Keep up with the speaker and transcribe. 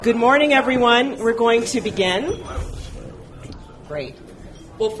Good morning, everyone. We're going to begin. Great.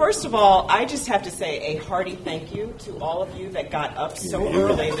 Well, first of all, I just have to say a hearty thank you to all of you that got up so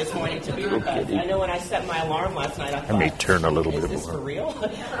early this morning to be with us. I know when I set my alarm last night, I thought, I may turn a little is bit this more. for real?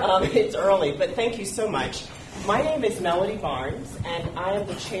 It's early, but thank you so much. My name is Melody Barnes, and I am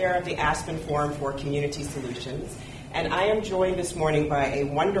the chair of the Aspen Forum for Community Solutions. And I am joined this morning by a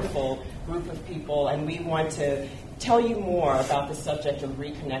wonderful group of people, and we want to tell you more about the subject of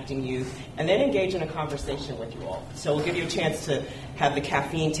reconnecting youth and then engage in a conversation with you all. So we'll give you a chance to have the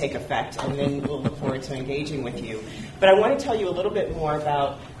caffeine take effect, and then we'll look forward to engaging with you. But I want to tell you a little bit more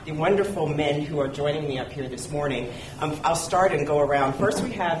about the wonderful men who are joining me up here this morning. I'll start and go around. First,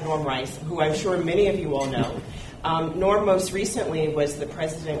 we have Norm Rice, who I'm sure many of you all know. Norm most recently was the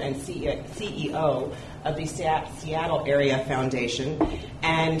president and CEO of the Seattle Area Foundation,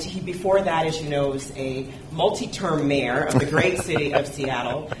 and he, before that, as you know, was a multi-term mayor of the great city of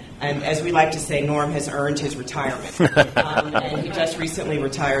Seattle. And as we like to say, Norm has earned his retirement. And he just recently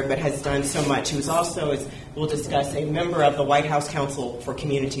retired, but has done so much. He was also, as we'll discuss, a member of the White House Council for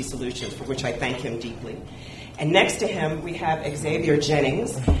Community Solutions, for which I thank him deeply. And next to him, we have Xavier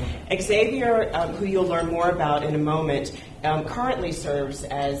Jennings. Xavier, who you'll learn more about in a moment, currently serves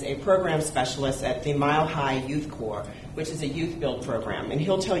as a program specialist at the Mile High Youth Corps, which is a youth build program. And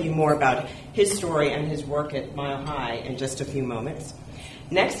he'll tell you more about his story and his work at Mile High in just a few moments.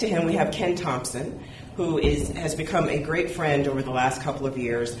 Next to him, we have Ken Thompson, who has become a great friend over the last couple of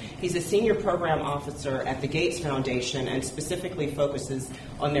years. He's a senior program officer at the Gates Foundation and specifically focuses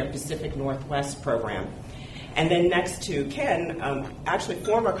on their Pacific Northwest program. And then next to Ken, actually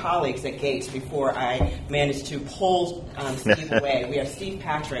former colleagues at Gates before I managed to pull Steve away, we have Steve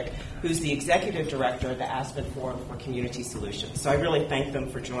Patrick, who's the executive director of the Aspen Forum for Community Solutions. So I really thank them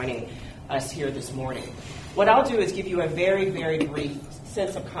for joining us here this morning. What I'll do is give you a very, very brief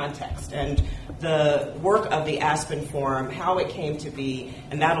sense of context and the work of the Aspen Forum, how it came to be,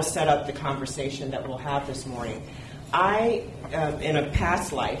 and that'll set up the conversation that we'll have this morning. I, in a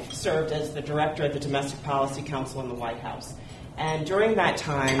past life, served as the director of the Domestic Policy Council in the White House. And during that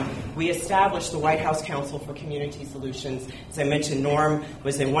time, we established the White House Council for Community Solutions. As I mentioned, Norm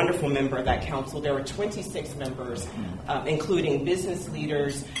was a wonderful member of that council. There were 26 members, including business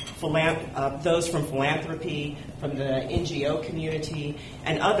leaders, those from philanthropy, from the NGO community,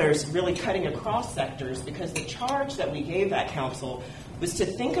 and others really cutting across sectors, because the charge that we gave that council was to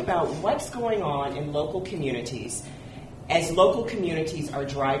think about what's going on in local communities as local communities are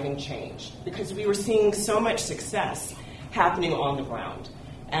driving change, because we were seeing so much success happening on the ground.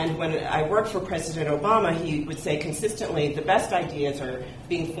 And when I worked for President Obama, he would say consistently, the best ideas are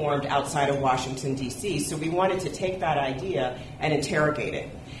being formed outside of Washington, D.C., so we wanted to take that idea and interrogate it.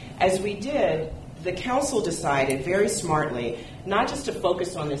 As we did, the council decided very smartly not just to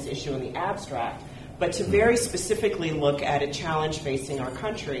focus on this issue in the abstract, but to very specifically look at a challenge facing our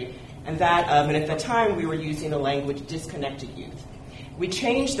country, and that of, and at the time we were using the language disconnected youth. We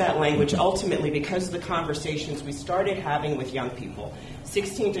changed that language ultimately because of the conversations we started having with young people,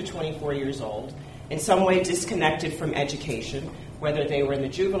 16 to 24 years old, in some way disconnected from education, whether they were in the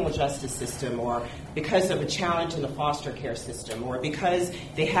juvenile justice system or because of a challenge in the foster care system or because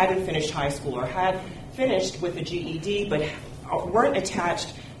they hadn't finished high school or had finished with a GED but weren't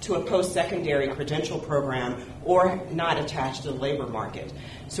attached to a post-secondary credential program or not attached to the labor market.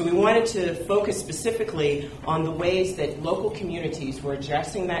 So we wanted to focus specifically on the ways that local communities were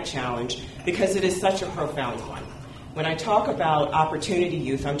addressing that challenge because it is such a profound one. When I talk about opportunity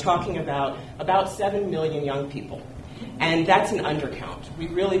youth, I'm talking about 7 million young people. And that's an undercount. We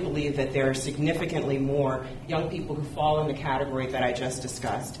really believe that there are significantly more young people who fall in the category that I just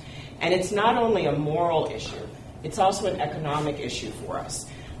discussed. And it's not only a moral issue, it's also an economic issue for us,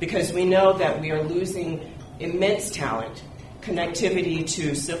 because we know that we are losing immense talent, connectivity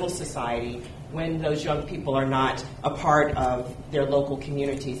to civil society, when those young people are not a part of their local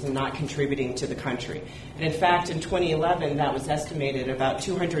communities and not contributing to the country. And in fact, in 2011, that was estimated about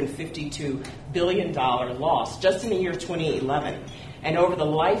 $252 billion loss just in the year 2011. And over the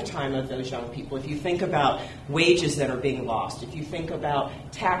lifetime of those young people, if you think about wages that are being lost, if you think about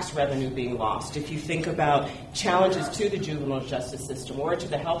tax revenue being lost, if you think about challenges to the juvenile justice system or to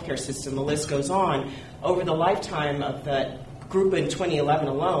the healthcare system, the list goes on, over the lifetime of the group in 2011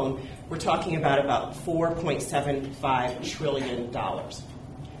 alone, we're talking about $4.75 trillion.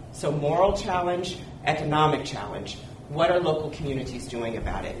 So moral challenge, economic challenge. What are local communities doing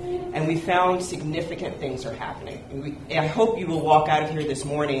about it? And we found significant things are happening. And I hope you will walk out of here this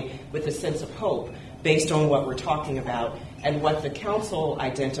morning with a sense of hope, based on what we're talking about and what the council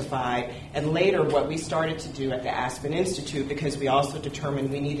identified, and later what we started to do at the Aspen Institute, because we also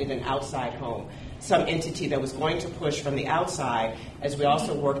determined we needed an outside home, some entity that was going to push from the outside as we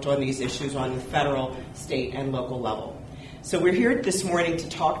also worked on these issues on the federal, state, and local level. So we're here this morning to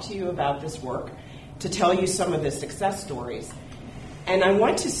talk to you about this work, to tell you some of the success stories. And I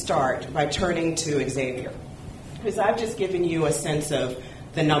want to start by turning to Xavier, because I've just given you a sense of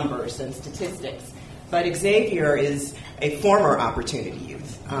the numbers and statistics. But Xavier is a former Opportunity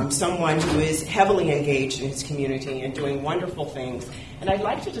Youth, someone who is heavily engaged in his community and doing wonderful things. And I'd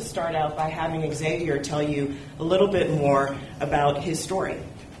like to just start out by having Xavier tell you a little bit more about his story.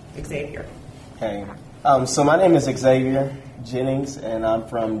 Xavier. Okay. So my name is Xavier Jennings, and I'm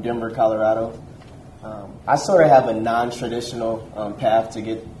from Denver, Colorado. I sort of have a non-traditional path to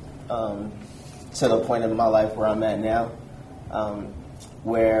get to the point in my life where I'm at now,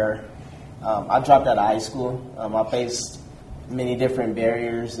 where I dropped out of high school. I faced many different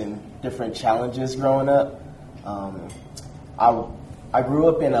barriers and different challenges growing up. I grew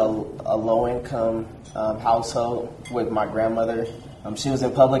up in a low-income household with my grandmother. She was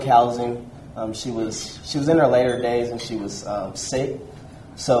in public housing. She was in her later days, and she was sick.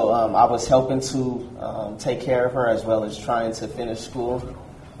 So I was helping to take care of her as well as trying to finish school.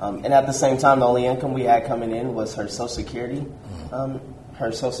 And at the same time, the only income we had coming in was her Social Security.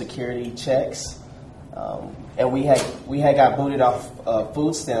 Her Social Security checks, and we had got booted off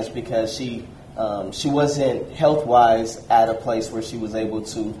food stamps because she wasn't health-wise at a place where she was able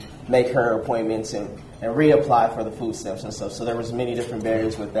to make her appointments and reapply for the food stamps and stuff. So there was many different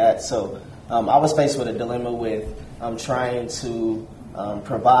barriers with that. So I was faced with a dilemma with trying to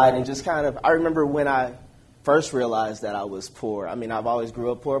provide and just kind of. I remember when I first realized that I was poor. I mean, I've always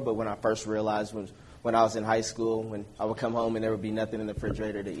grew up poor, but when I first realized when I was in high school, when I would come home and there would be nothing in the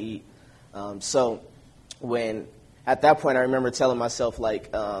refrigerator to eat. So at that point, I remember telling myself, like,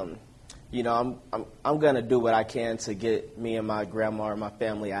 I'm going to do what I can to get me and my grandma or my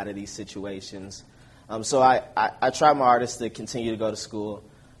family out of these situations. So I tried my hardest to continue to go to school.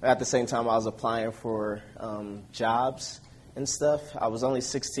 At the same time, I was applying for jobs and stuff. I was only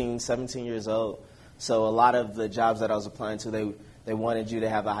 16, 17 years old. So a lot of the jobs that I was applying to, they wanted you to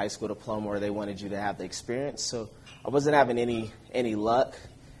have a high school diploma or they wanted you to have the experience. So I wasn't having any luck.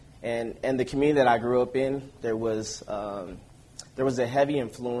 And the community that I grew up in, there was a heavy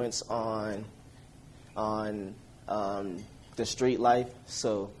influence on the street life.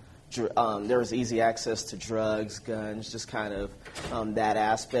 So there was easy access to drugs, guns, just kind of that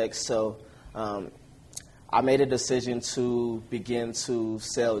aspect. So I made a decision to begin to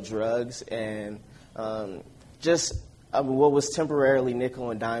sell drugs and what was temporarily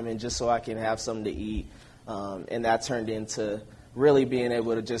nickel and diamond just so I can have something to eat. And that turned into really being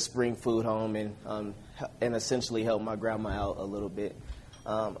able to just bring food home and essentially help my grandma out a little bit.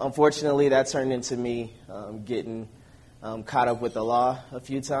 Unfortunately, that turned into me getting caught up with the law a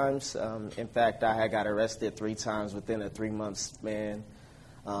few times. In fact, I had got arrested 3 times within a 3-month span.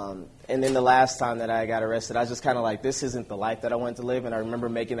 And then the last time that I got arrested, I was just kind of like, this isn't the life that I want to live. And I remember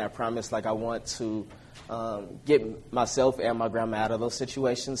making that promise, like I want to get myself and my grandma out of those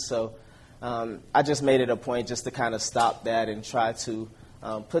situations. So I just made it a point just to kind of stop that and try to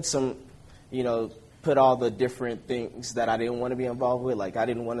put all the different things that I didn't want to be involved with. Like I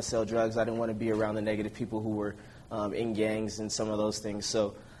didn't want to sell drugs. I didn't want to be around the negative people who were in gangs and some of those things.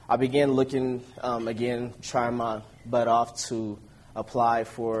 So I began looking, again, trying my butt off to apply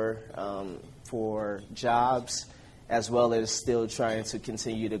for jobs, as well as still trying to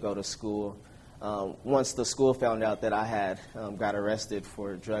continue to go to school. Once the school found out that I had got arrested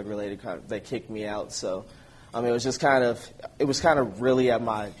for drug-related crime, they kicked me out. So it was kind of really at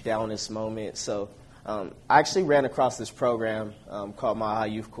my downest moment. So I actually ran across this program called My High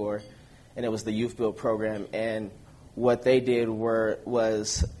Youth Corps, and it was the Youth Build program. And what they did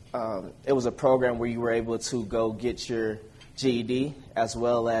was it was a program where you were able to go get your GED, as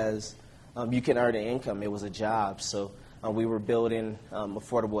well as you can earn an income. It was a job. So we were building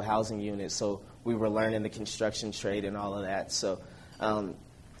affordable housing units. So we were learning the construction trade and all of that. So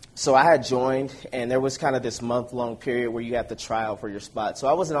I had joined, and there was kind of this month-long period where you have to try out for your spot. So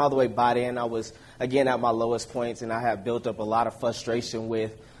I wasn't all the way bought in. I was, again, at my lowest points, and I had built up a lot of frustration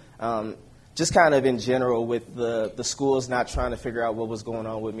with just kind of in general with the schools not trying to figure out what was going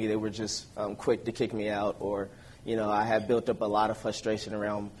on with me. They were just quick to kick me out, or I had built up a lot of frustration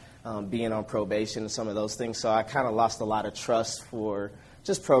around being on probation and some of those things. So I kind of lost a lot of trust for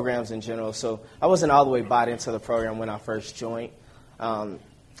just programs in general. So I wasn't all the way bought into the program when I first joined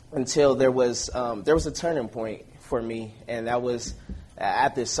until there was a turning point for me, and that was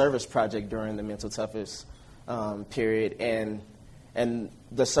at this service project during the mental toughest period, and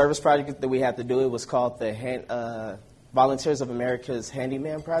the service project that we had to do, it was called the Volunteers of America's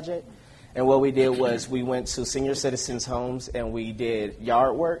Handyman Project. And what we did was we went to senior citizens' homes and we did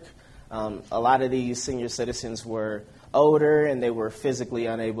yard work. A lot of these senior citizens were older and they were physically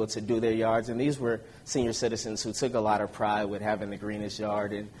unable to do their yards. And these were senior citizens who took a lot of pride with having the greenest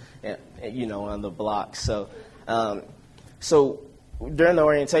yard and on the block. So during the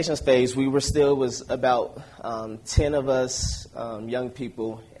orientation phase, we was about 10 of us young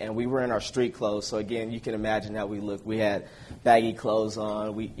people, and we were in our street clothes. So again, you can imagine how we looked. We had baggy clothes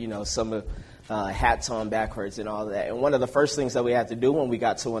on, some hats on backwards and all that. And one of the first things that we had to do when we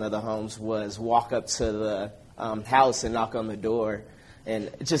got to one of the homes was walk up to the house and knock on the door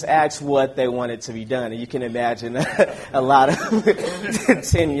and just ask what they wanted to be done. And you can imagine a lot of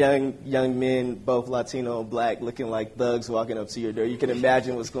 10 young men, both Latino and black, looking like thugs walking up to your door. You can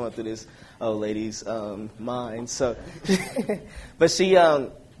imagine what's going through this old lady's mind. So, but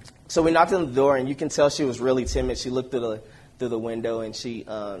so we knocked on the door, and you can tell she was really timid. She looked through the window, and she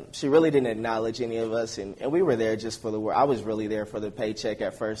really didn't acknowledge any of us. And we were there just for the work. I was really there for the paycheck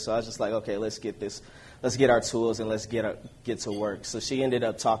at first, so I was just like, okay, let's get our tools and let's get to work. So she ended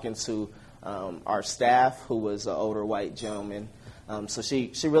up talking to our staff, who was an older white gentleman. So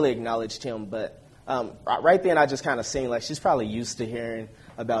she really acknowledged him. But right then I just kind of seen like she's probably used to hearing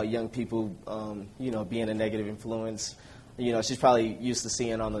about young people, being a negative influence. She's probably used to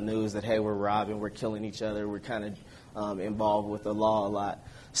seeing on the news that, hey, we're robbing, we're killing each other, we're kind of involved with the law a lot.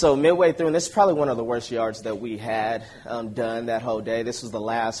 So midway through, and this is probably one of the worst yards that we had done that whole day. This was the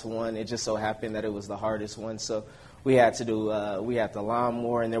last one. It just so happened that it was the hardest one. So we had to the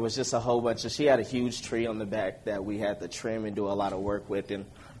lawnmower, and there was just a whole bunch she had a huge tree on the back that we had to trim and do a lot of work with and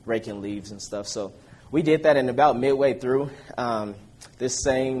raking leaves and stuff. So we did that, and about midway through, this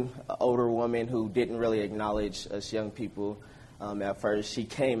same older woman who didn't really acknowledge us young people at first, she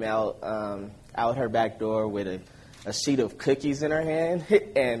came out her back door with a sheet of cookies in her hand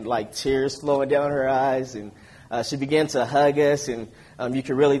and like tears flowing down her eyes, and she began to hug us, and you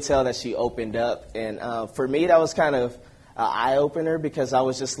could really tell that she opened up. And for me, that was kind of an eye-opener, because I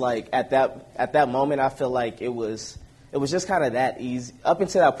was just like, at that moment, I feel like it was just kind of that easy. Up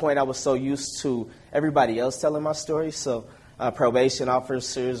until that point, I was so used to everybody else telling my story. So probation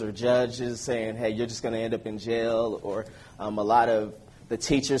officers or judges saying, hey, you're just going to end up in jail, or a lot of the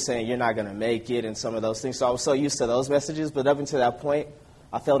teachers saying you're not going to make it, and some of those things. So I was so used to those messages. But up until that point,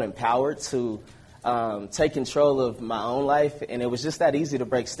 I felt empowered to take control of my own life, and it was just that easy to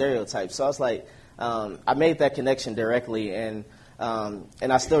break stereotypes. So I was like, I made that connection directly, and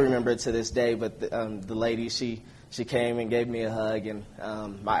I still remember it to this day. But the lady, she came and gave me a hug, and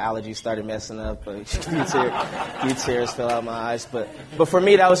my allergies started messing up. A few tears fell out my eyes. But for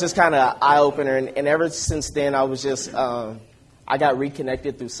me, that was just kind of an eye-opener, and ever since then, I was just I got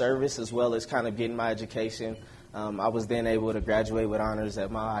reconnected through service as well as kind of getting my education. I was then able to graduate with honors at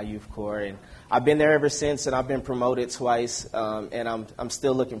Mile High Youth Corps, and I've been there ever since, and I've been promoted twice, and I'm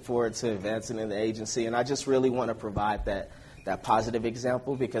still looking forward to advancing in the agency. And I just really want to provide that positive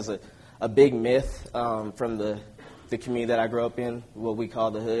example, because a big myth from the community that I grew up in, what we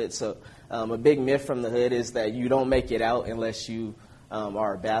call the hood. So a big myth from the hood is that you don't make it out unless you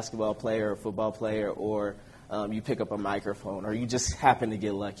are a basketball player or a football player, or you pick up a microphone, or you just happen to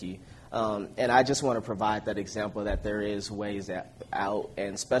get lucky. And I just want to provide that example that there is ways out,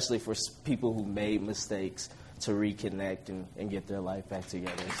 and especially for people who made mistakes, to reconnect and get their life back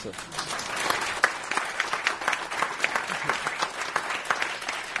together. So.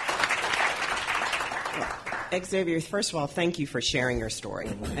 Xavier, first of all, thank you for sharing your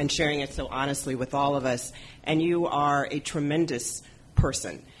story and sharing it so honestly with all of us. And you are a tremendous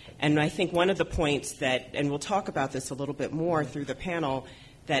person. And I think one of the points that, and we'll talk about this a little bit more through the panel,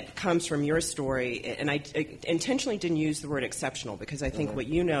 that comes from your story, and I intentionally didn't use the word exceptional, because I think what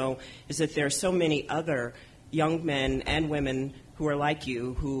you know is that there are so many other young men and women who are like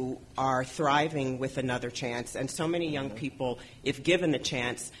you, who are thriving with another chance, and so many young people, if given the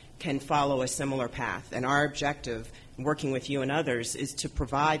chance, can follow a similar path. And our objective, working with you and others, is to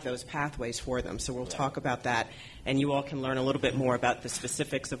provide those pathways for them. So we'll talk about that, and you all can learn a little bit more about the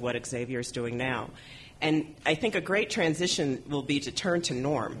specifics of what Xavier is doing now. And I think a great transition will be to turn to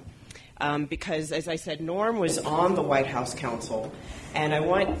Norm, because, as I said, Norm was on the White House Council, and I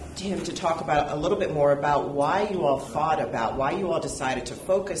want him to talk about a little bit more about why you all decided to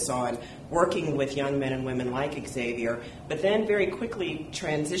focus on working with young men and women like Xavier, but then very quickly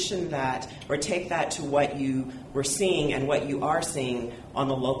transition that, or take that to what you were seeing and what you are seeing on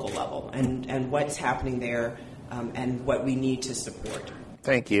the local level, and what's happening there and what we need to support.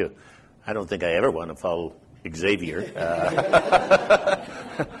 Thank you. I don't think I ever want to follow Xavier.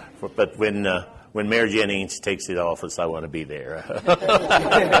 But when Mayor Jennings takes the office, I want to be there.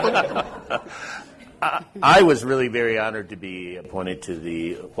 I was really very honored to be appointed to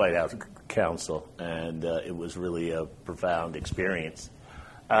the White House Council, and it was really a profound experience.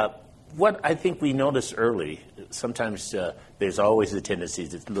 What I think we noticed early, sometimes there's always a tendency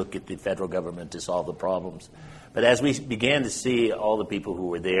to look at the federal government to solve the problems. But as we began to see all the people who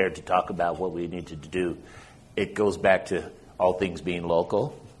were there to talk about what we needed to do, it goes back to all things being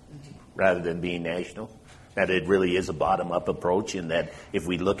local rather than being national. That it really is a bottom-up approach, and that if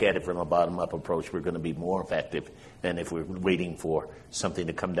we look at it from a bottom-up approach, we're going to be more effective than if we're waiting for something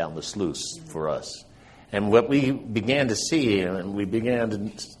to come down the sluice for us. And what we began to see, and we began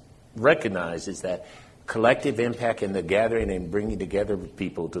to recognize, is that collective impact and the gathering and bringing together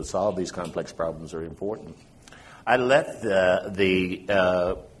people to solve these complex problems are important. I left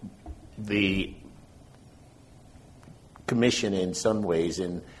the commission in some ways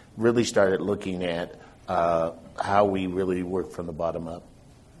and really started looking at how we really work from the bottom up.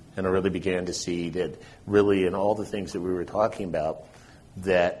 And I really began to see that really in all the things that we were talking about,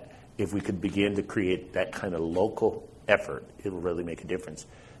 that if we could begin to create that kind of local effort, it will really make a difference.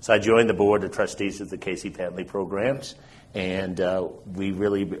 So I joined the board of trustees of the Casey Family Programs, and we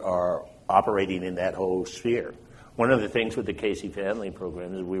really are operating in that whole sphere. One of the things with the Casey Family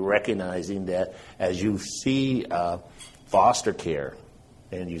Program is we're recognizing that as you see foster care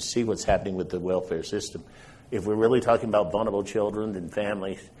and you see what's happening with the welfare system, if we're really talking about vulnerable children and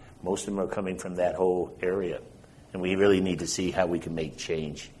families, most of them are coming from that whole area. And we really need to see how we can make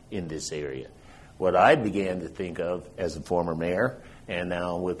change in this area. What I began to think of as a former mayor and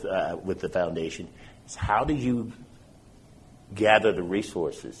now with the foundation is how do you gather the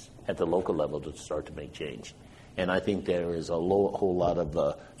resources at the local level to start to make change? And I think there is a whole lot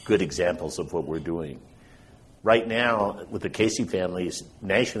of good examples of what we're doing. Right now, with the Casey families,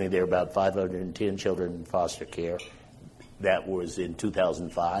 nationally there are about 510 children in foster care. That was in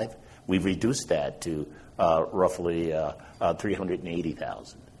 2005. We've reduced that to roughly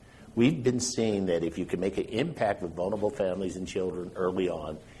 380,000. We've been seeing that if you can make an impact with vulnerable families and children early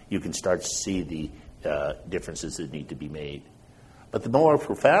on, you can start to see the differences that need to be made. But the more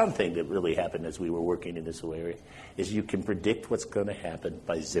profound thing that really happened as we were working in this area is you can predict what's going to happen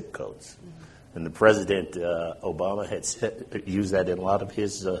by zip codes. Mm-hmm. And the President Obama had used that in a lot of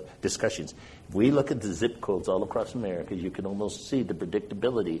his discussions. If we look at the zip codes all across America, you can almost see the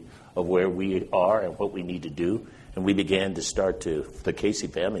predictability of where we are and what we need to do. And we began to start the Casey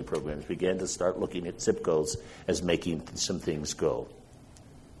Family Programs began to start looking at zip codes as making some things go.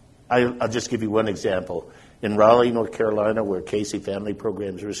 I'll just give you one example. In Raleigh, North Carolina, where Casey Family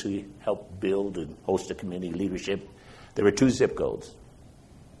Programs recently helped build and host a community leadership, there were two zip codes,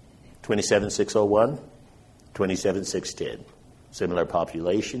 27601, 27610. Similar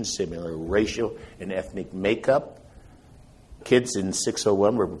population, similar racial and ethnic makeup. Kids in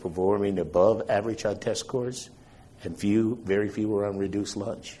 601 were performing above average on test scores, and very few were on reduced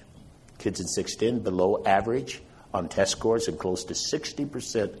lunch. Kids in 610 below average on test scores and close to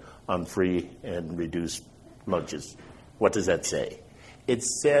 60% on free and reduced lunches. What does that say? It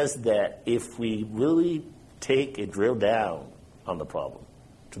says that if we really take and drill down on the problem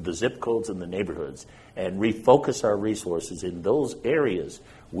to the zip codes and the neighborhoods and refocus our resources in those areas,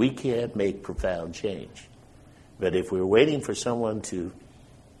 we can make profound change. But if we're waiting for someone to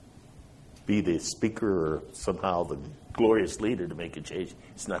be the speaker or somehow the glorious leader to make a change,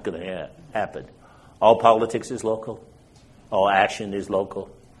 it's not going to happen. All politics is local. All action is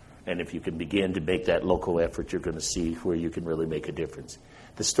local. And if you can begin to make that local effort, you're going to see where you can really make a difference.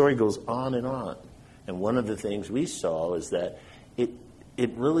 The story goes on and on. And one of the things we saw is that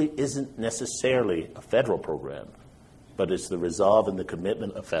it really isn't necessarily a federal program, but it's the resolve and the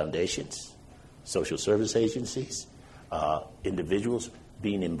commitment of foundations, social service agencies, individuals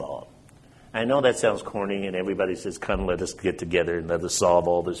being involved. I know that sounds corny, and everybody says, come, let us get together and let us solve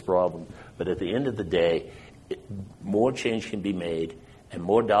all this problem. But at the end of the day, more change can be made and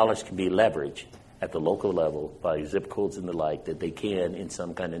more dollars can be leveraged at the local level by zip codes and the like that they can in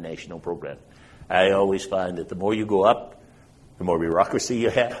some kind of national program. I always find that the more you go up, the more bureaucracy you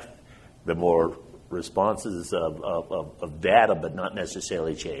have, the more responses of data, but not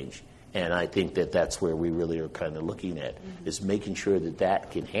necessarily change. And I think that that's where we really are kind of looking at, is making sure that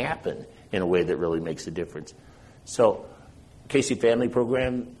that can happen in a way that really makes a difference. So, Casey Family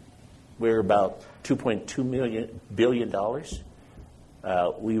Program, we're about $2.2 billion.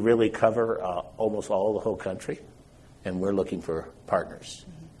 We really cover almost all the whole country, and we're looking for partners.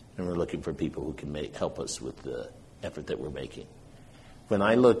 and we're looking for people who can help us with the effort that we're making. When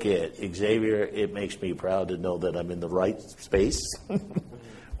I look at Xavier, it makes me proud to know that I'm in the right space,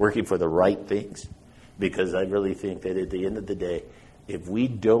 working for the right things, because I really think that at the end of the day, if we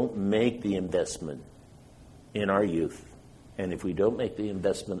don't make the investment in our youth, and if we don't make the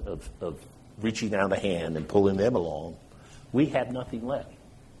investment of reaching out a hand and pulling them along, we have nothing left.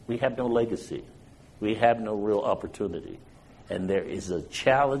 We have no legacy. We have no real opportunity. And there is a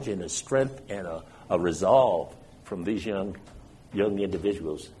challenge and a strength and a resolve from these young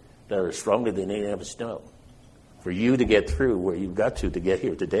individuals that are stronger than any of us know. For you to get through where you've got to get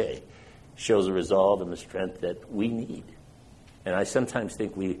here today shows a resolve and the strength that we need. And I sometimes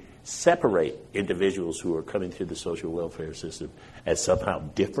think we separate individuals who are coming through the social welfare system as somehow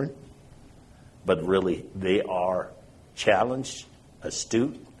different, but really they are challenged,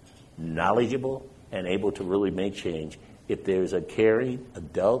 astute, knowledgeable, and able to really make change if there's a caring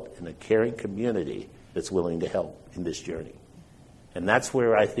adult and a caring community that's willing to help in this journey. And that's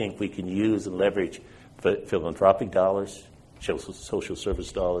where I think we can use and leverage philanthropic dollars, social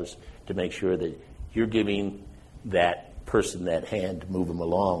service dollars, to make sure that you're giving that person that hand to move them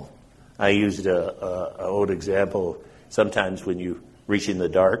along. I used an old example. Sometimes when you reach in the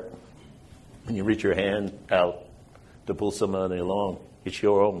dark, when you reach your hand out to pull somebody along, it's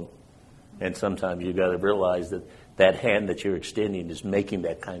your own. And sometimes you've got to realize that that hand that you're extending is making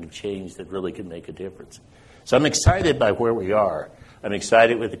that kind of change that really can make a difference. So I'm excited by where we are. I'm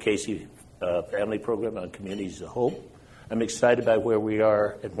excited with the Casey Family Program on Communities of Hope. I'm excited by where we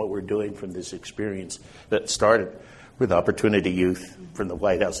are and what we're doing from this experience that started with Opportunity Youth from the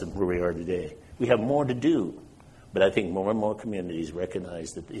White House and where we are today. We have more to do, but I think more and more communities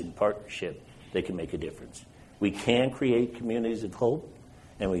recognize that in partnership they can make a difference. We can create communities of hope,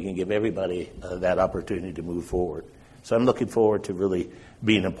 and we can give everybody that opportunity to move forward. So I'm looking forward to really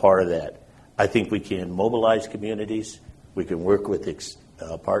being a part of that. I think we can mobilize communities. We can work with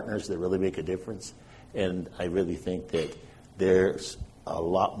partners that really make a difference. And I really think that there's a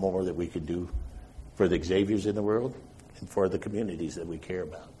lot more that we could do for the Xaviers in the world and for the communities that we care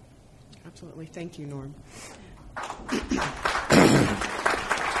about. Absolutely. Thank you, Norm.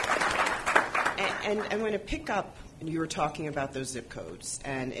 And I'm going to pick up, you were talking about those zip codes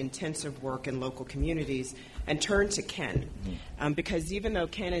and intensive work in local communities, and turn to Ken. Because even though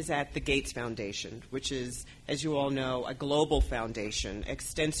Ken is at the Gates Foundation, which is, as you all know, a global foundation,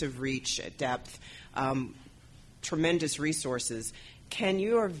 extensive reach, depth, tremendous resources, Ken,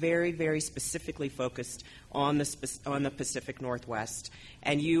 you are very, very specifically focused on the Pacific Northwest.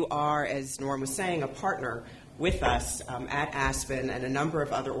 And you are, as Norm was saying, a partner with us at Aspen and a number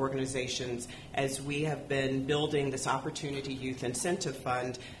of other organizations as we have been building this Opportunity Youth Incentive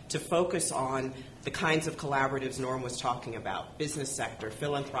Fund to focus on the kinds of collaboratives Norm was talking about, business sector,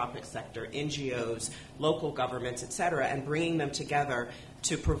 philanthropic sector, NGOs, local governments, et cetera, and bringing them together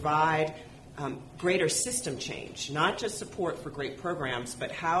to provide greater system change, not just support for great programs,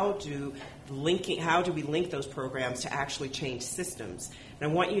 but how do we link those programs to actually change systems?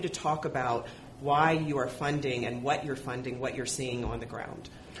 And I want you to talk about why you are funding and what you're funding, what you're seeing on the ground.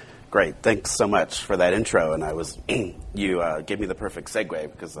 Great. Thanks so much for that intro. And you gave me the perfect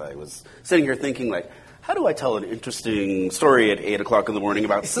segue because I was sitting here thinking, like, how do I tell an interesting story at 8 o'clock in the morning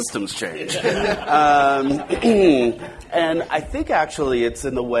about systems change? And I think actually it's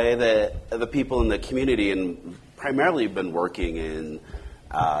in the way that the people in the community, and primarily been working in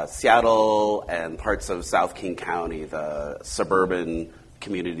Seattle and parts of South King County, the suburban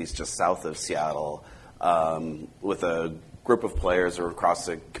communities just south of Seattle, with a group of players across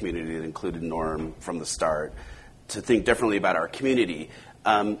the community that included Norm from the start, to think differently about our community.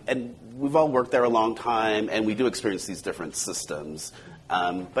 And we've all worked there a long time, and we do experience these different systems.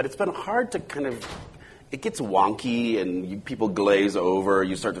 But it's been hard to it gets wonky, and people glaze over.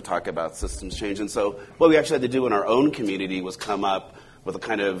 You start to talk about systems change. And so what we actually had to do in our own community was come up with a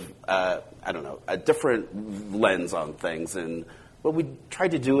kind of, a different lens on things. And what we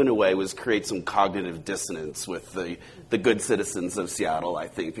tried to do in a way was create some cognitive dissonance with the good citizens of Seattle, I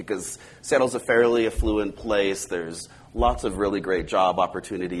think, because Seattle's a fairly affluent place. There's lots of really great job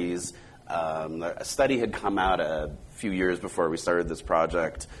opportunities. A study had come out a few years before we started this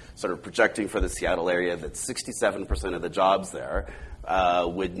project, sort of projecting for the Seattle area that 67% of the jobs there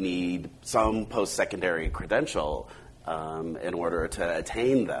would need some post-secondary credential in order to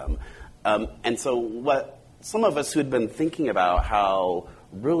attain them. And so what some of us who'd been thinking about how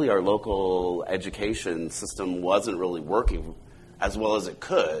really our local education system wasn't really working as well as it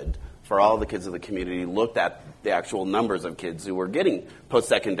could for all the kids of the community looked at the actual numbers of kids who were getting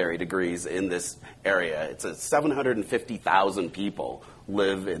post-secondary degrees in this area. It's 750,000 people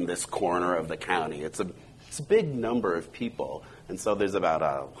live in this corner of the county. It's a big number of people. And so there's about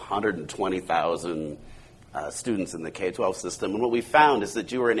 120,000 students in the K-12 system. And what we found is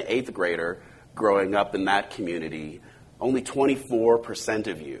that you were an 8th grader growing up in that community, only 24%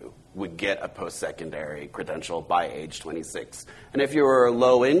 of you would get a post-secondary credential by age 26. And if you were a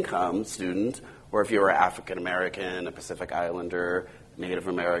low-income student, or if you were African American, a Pacific Islander, Native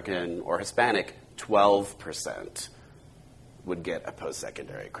American, or Hispanic, 12% would get a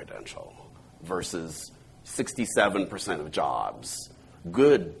post-secondary credential versus 67% of jobs,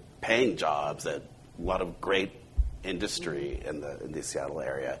 good paying jobs at a lot of great industry in the Seattle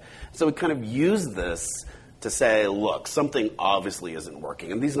area. So we kind of use this to say, look, something obviously isn't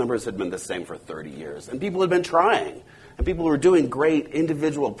working. And these numbers had been the same for 30 years. And people had been trying. And people were doing great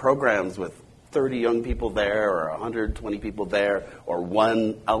individual programs with 30 young people there or 120 people there, or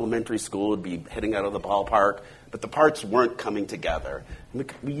one elementary school would be hitting out of the ballpark. But the parts weren't coming together.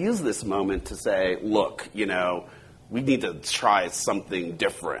 And we use this moment to say, look, we need to try something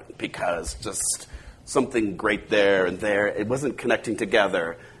different because just something great there and there, it wasn't connecting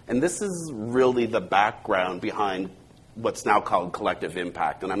together. And this is really the background behind what's now called collective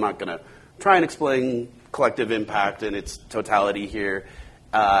impact. And I'm not going to try and explain collective impact in its totality here.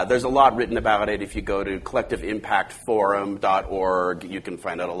 There's a lot written about it. If you go to collectiveimpactforum.org, you can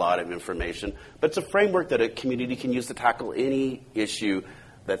find out a lot of information. But it's a framework that a community can use to tackle any issue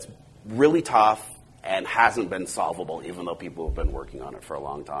that's really tough and hasn't been solvable, even though people have been working on it for a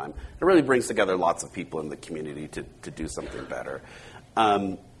long time. It really brings together lots of people in the community to do something better.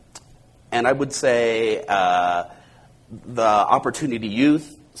 And I would say the opportunity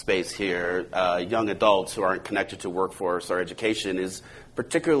youth space here, young adults who aren't connected to workforce or education, is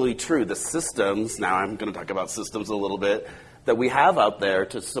particularly true. The systems, now I'm going to talk about systems a little bit, that we have out there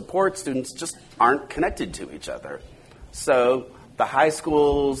to support students just aren't connected to each other. So the high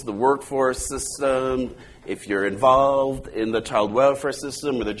schools, the workforce system, if you're involved in the child welfare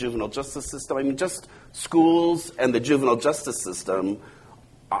system or the juvenile justice system, just schools and the juvenile justice system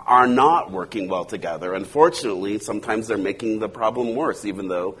are not working well together. Unfortunately, sometimes they're making the problem worse, even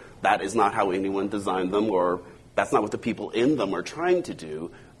though that is not how anyone designed them, or that's not what the people in them are trying to do.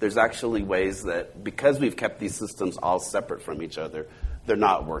 There's actually ways that, because we've kept these systems all separate from each other, they're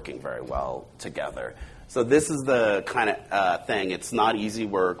not working very well together. So this is the kind of thing. It's not easy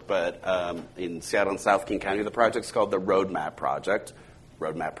work, but in Seattle and South King County, the project's called the Roadmap Project,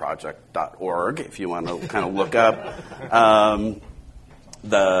 roadmapproject.org, if you want to kind of look up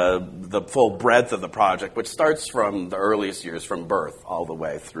the full breadth of the project, which starts from the earliest years, from birth all the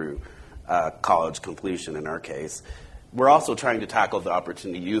way through college completion in our case. We're also trying to tackle the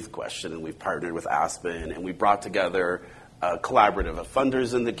opportunity youth question, and we've partnered with Aspen, and we brought together a collaborative of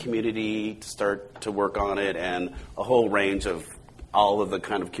funders in the community to start to work on it, and a whole range of all of the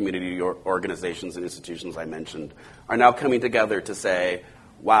kind of community organizations and institutions I mentioned are now coming together to say,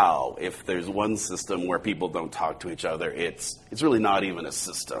 wow, if there's one system where people don't talk to each other, it's really not even a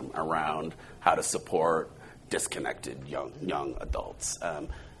system around how to support disconnected young adults.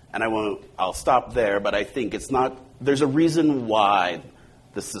 And I'll stop there, but I think there's a reason why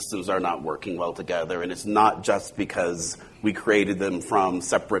the systems are not working well together, and it's not just because we created them from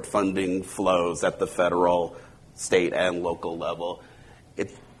separate funding flows at the federal, state, and local level.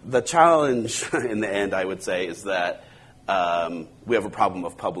 The challenge in the end, I would say, is that we have a problem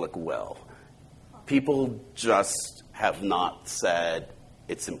of public will. People just have not said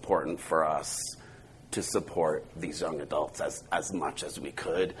it's important for us to support these young adults as much as we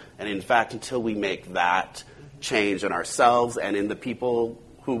could. And in fact, until we make that change in ourselves and in the people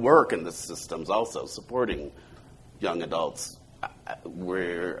who work in the systems also supporting young adults,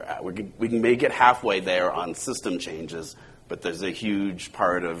 we may get halfway there on system changes, but there's a huge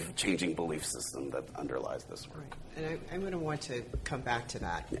part of changing belief system that underlies this work. And I'm going to want to come back to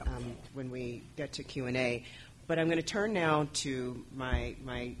that when we get to Q&A. But I'm going to turn now to my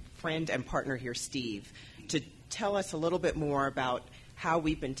friend and partner here, Steve, to tell us a little bit more about how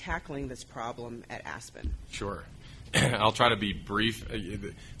we've been tackling this problem at Aspen. Sure. I'll try to be brief.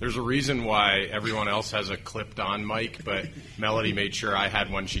 There's a reason why everyone else has a clipped-on mic, but Melody made sure I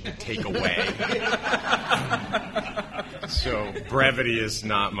had one she could take away. So brevity is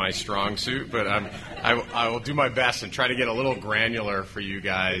not my strong suit, but I will do my best and try to get a little granular for you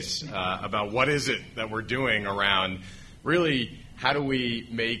guys about what is it that we're doing around really how do we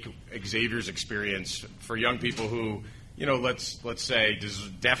make Xavier's experience for young people who, let's say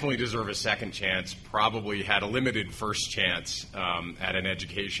definitely deserve a second chance, probably had a limited first chance at an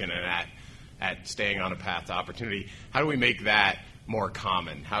education and at staying on a path to opportunity. How do we make that more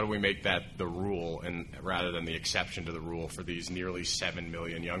common? How do we make that the rule and rather than the exception to the rule for these nearly 7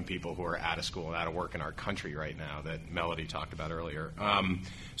 million young people who are out of school and out of work in our country right now that Melody talked about earlier?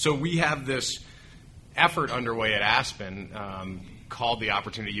 So we have this effort underway at Aspen called the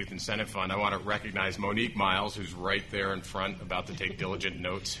Opportunity Youth Incentive Fund. I want to recognize Monique Miles, who's right there in front, about to take diligent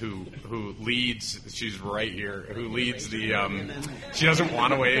notes, who leads, she's right here, who leads the, she doesn't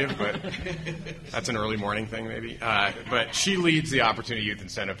want to wave, but that's an early morning thing maybe. But she leads the Opportunity Youth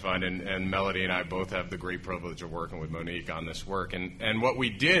Incentive Fund, and Melody and I both have the great privilege of working with Monique on this work. And what we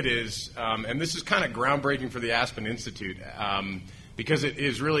did is, and this is kind of groundbreaking for the Aspen Institute, because it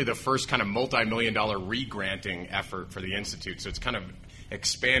is really the first kind of multi-million-dollar re-granting effort for the Institute. So it's kind of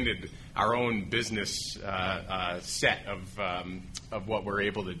expanded our own business set of what we're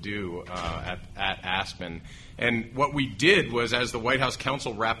able to do at Aspen. And what we did was, as the White House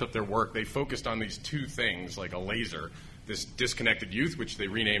Council wrapped up their work, they focused on these two things like a laser, this disconnected youth, which they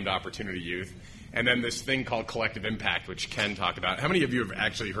renamed Opportunity Youth, and then this thing called collective impact, which Ken talked about. How many of you have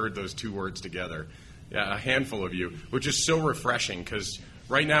actually heard those two words together? Yeah, a handful of you, which is so refreshing because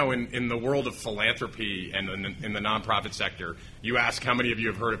right now in the world of philanthropy and in the nonprofit sector, you ask how many of you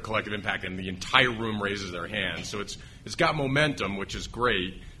have heard of collective impact, and the entire room raises their hand. So it's got momentum, which is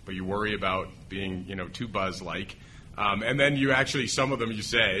great, but you worry about being too buzz-like. And then you actually, some of them you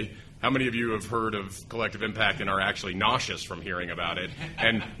say, how many of you have heard of collective impact and are actually nauseous from hearing about it?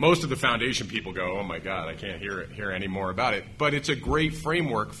 And most of the foundation people go, oh my God, I can't hear any more about it. But it's a great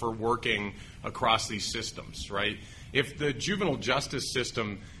framework for working across these systems, right? If the juvenile justice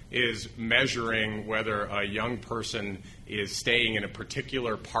system is measuring whether a young person is staying in a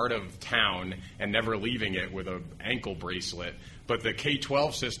particular part of town and never leaving it with an ankle bracelet, but the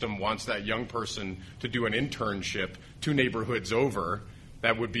K-12 system wants that young person to do an internship 2 neighborhoods over,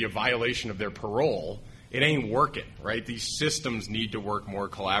 that would be a violation of their parole, it ain't working, right? These systems need to work more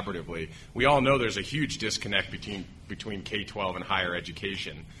collaboratively. We all know there's a huge disconnect between K-12 and higher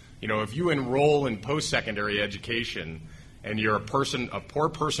education. If you enroll in post-secondary education and you're a poor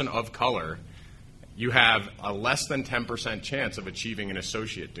person of color, you have a less than 10% chance of achieving an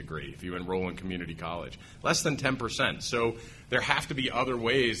associate degree if you enroll in community college. Less than 10%. So there have to be other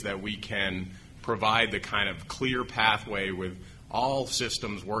ways that we can provide the kind of clear pathway with all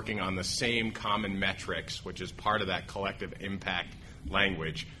systems working on the same common metrics, which is part of that collective impact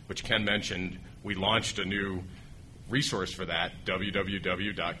language, which Ken mentioned. We launched a new resource for that,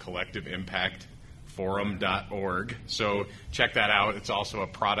 www.collectiveimpactforum.org. So check that out. It's also a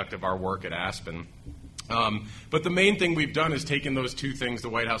product of our work at Aspen. But the main thing we've done is taken those two things the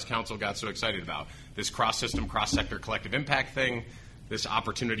White House Council got so excited about, this cross-system, cross-sector collective impact thing, this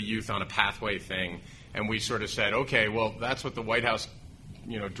Opportunity Youth on a Pathway thing, and we sort of said, okay, well, that's what the White House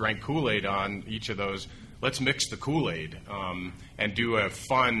drank Kool-Aid on, each of those. Let's mix the Kool-Aid and do a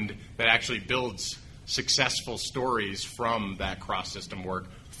fund that actually builds successful stories from that cross-system work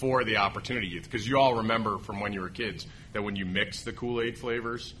for the Opportunity Youth. Because you all remember from when you were kids that when you mix the Kool-Aid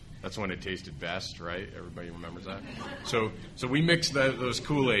flavors, that's when it tasted best, right? Everybody remembers that? So we mixed those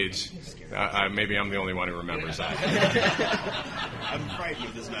Kool-Aids. Maybe I'm the only one who remembers that. I'm frightened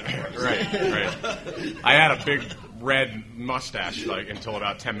of this metaphor. Right. I had a big red mustache until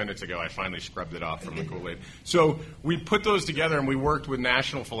about 10 minutes ago. I finally scrubbed it off from the Kool-Aid. So we put those together and we worked with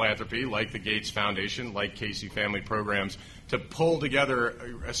national philanthropy like the Gates Foundation, like Casey Family Programs, to pull together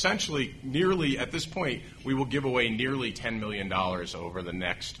essentially nearly, at this point, we will give away nearly $10 million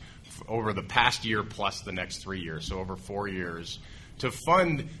over the past year plus the next 3 years, so over 4 years, to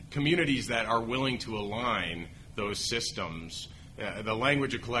fund communities that are willing to align those systems. The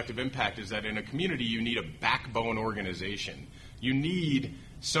language of collective impact is that in a community you need a backbone organization. You need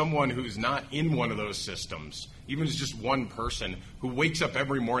someone who's not in one of those systems, even if it's just one person, who wakes up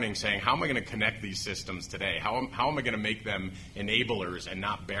every morning saying, how am I going to connect these systems today? How am I going to make them enablers and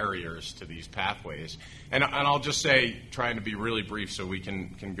not barriers to these pathways? And I'll just say, trying to be really brief so we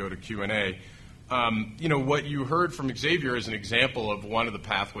can go to Q&A, what you heard from Xavier is an example of one of the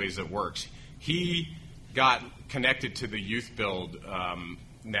pathways that works. He got connected to the Youth Build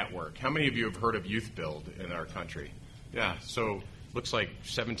network. How many of you have heard of Youth Build in our country? Yeah, so looks like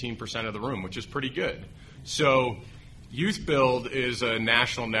 17% of the room, which is pretty good. So Youth Build is a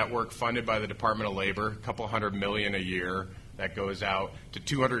national network funded by the Department of Labor, a couple $100 million a year that goes out to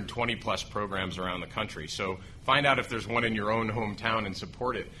 220 plus programs around the country. So find out if there's one in your own hometown and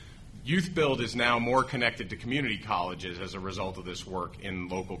support it. Youth Build is now more connected to community colleges as a result of this work in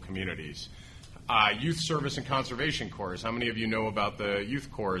local communities. Youth Service and Conservation Corps. How many of you know about the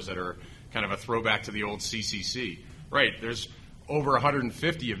youth corps that are kind of a throwback to the old CCC? Right, there's over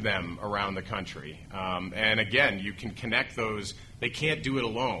 150 of them around the country. And again, you can connect those they can't do it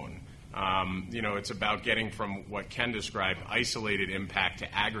alone. It's about getting from what Ken described, isolated impact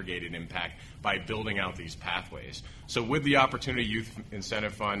to aggregated impact by building out these pathways. So with the Opportunity Youth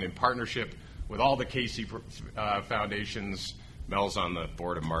Incentive Fund, in partnership with all the Casey foundations, Mel's on the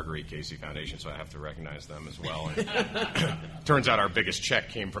board of Marguerite Casey Foundation, so I have to recognize them as well. And turns out our biggest check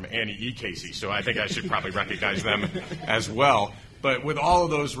came from Annie E. Casey, so I think I should probably recognize them as well. But with all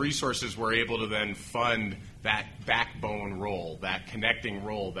of those resources, we're able to then fund that backbone role, that connecting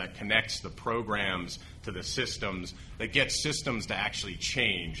role that connects the programs to the systems, that gets systems to actually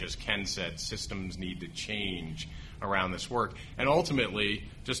change. As Ken said, systems need to change around this work. And ultimately,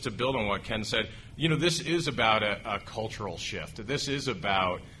 just to build on what Ken said, this is about a cultural shift. This is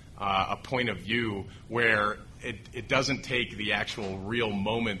about a point of view where it doesn't take the actual real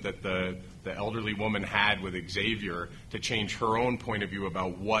moment that the elderly woman had with Xavier to change her own point of view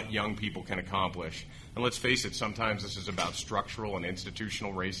about what young people can accomplish. And let's face it, sometimes this is about structural and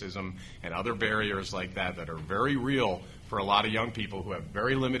institutional racism and other barriers like that are very real for a lot of young people who have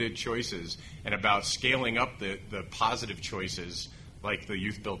very limited choices, and about scaling up the positive choices like the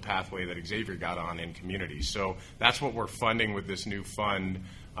Youth Build pathway that Xavier got on in communities. So that's what we're funding with this new fund,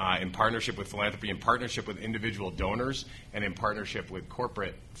 in partnership with philanthropy, in partnership with individual donors, and in partnership with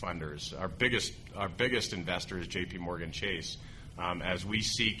corporate funders. Our biggest investor is J.P. Morgan Chase, as we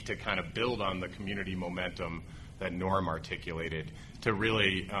seek to kind of build on the community momentum that Norm articulated to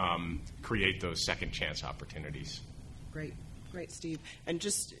really create those second chance opportunities. Great, Steve. And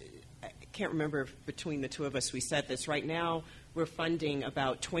just, I can't remember if between the two of us we said this. Right now, we're funding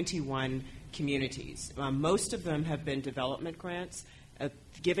about 21 communities. Most of them have been development grants,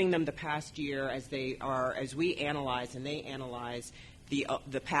 giving them the past year as we analyze and they analyze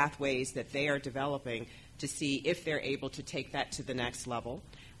the pathways that they are developing to see if they're able to take that to the next level.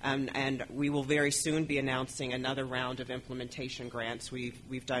 And we will very soon be announcing another round of implementation grants.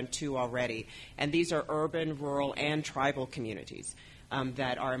 We've done 2 already. And these are urban, rural, and tribal communities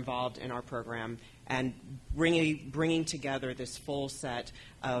that are involved in our program, and bringing together this full set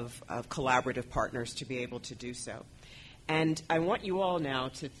of collaborative partners to be able to do so. And I want you all now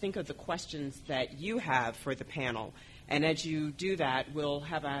to think of the questions that you have for the panel. And as you do that, we'll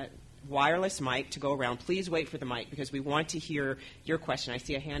have a wireless mic to go around. Please wait for the mic because we want to hear your question. I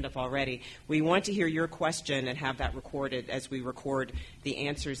see a hand up already. We want to hear your question and have that recorded as we record the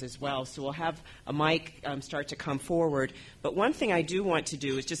answers as well. So we'll have a mic start to come forward. But one thing I do want to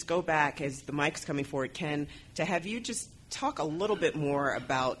do is just go back as the mic's coming forward, Ken, to have you just talk a little bit more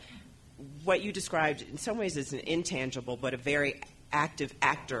about what you described in some ways as an intangible but a very active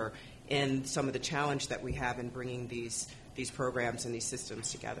actor in some of the challenge that we have in bringing these programs and these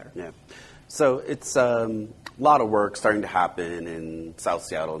systems together. Yeah. So it's a lot of work starting to happen in South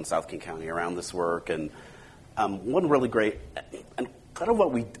Seattle and South King County around this work. And one really great, and kind of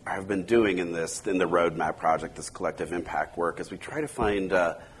what we have been doing in the Roadmap project, this collective impact work, is we try to find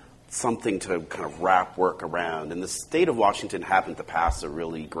something to kind of wrap work around. And the state of Washington happened to pass a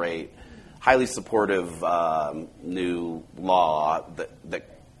really great, highly supportive new law that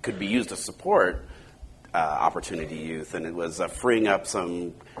could be used to support Opportunity Youth, and it was freeing up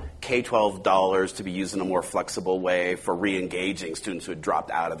some K-12 dollars to be used in a more flexible way for re-engaging students who had dropped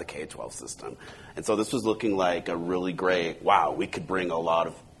out of the K-12 system. And so this was looking like a really great, wow, we could bring a lot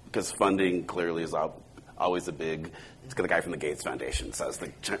of, because funding clearly is always a big, the guy from the Gates Foundation says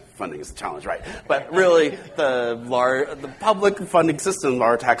the funding is a challenge, right? But really, the public funding system,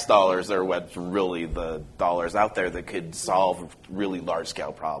 our tax dollars, are what's really the dollars out there that could solve really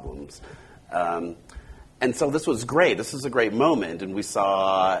large-scale problems. And so this was great. This is a great moment, and we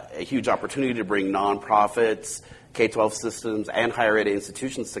saw a huge opportunity to bring nonprofits, K-12 systems, and higher ed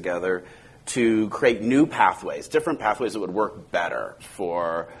institutions together to create new pathways, different pathways that would work better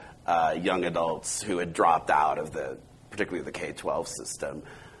for young adults who had dropped out of particularly the K-12 system.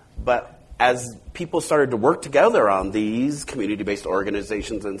 But as people started to work together on these community-based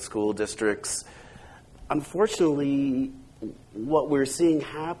organizations and school districts, unfortunately, what we're seeing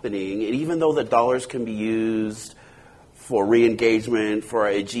happening, and even though the dollars can be used for re-engagement, for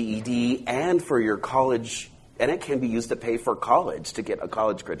a GED, and for your college, and it can be used to pay for college, to get a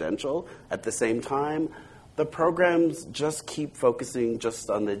college credential at the same time, the programs just keep focusing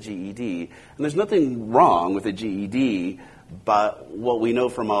just on the GED. And there's nothing wrong with a GED, but what we know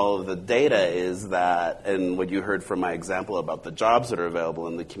from all of the data is that, and what you heard from my example about the jobs that are available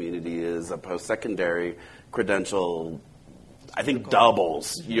in the community, is a post-secondary credential, I think,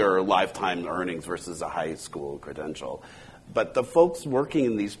 doubles your lifetime earnings versus a high school credential. But the folks working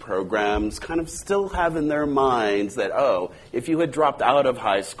in these programs kind of still have in their minds that, if you had dropped out of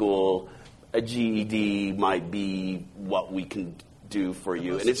high school, a GED might be what we can do for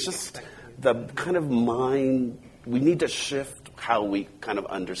you. And it's just the kind of mind, we need to shift how we kind of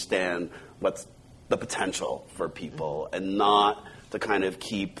understand what's the potential for people, and not to kind of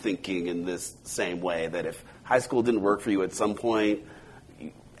keep thinking in this same way that if high school didn't work for you at some point,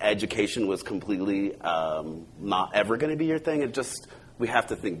 education was completely not ever going to be your thing. It just, we have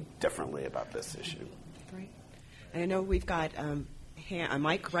to think differently about this issue. Great. And I know we've got a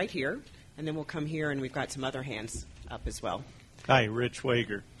mic right here, and then we'll come here, and we've got some other hands up as well. Hi, Rich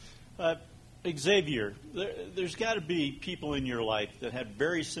Wager. Xavier, there's got to be people in your life that had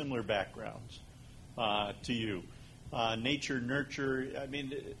very similar backgrounds to you. Nature, nurture, I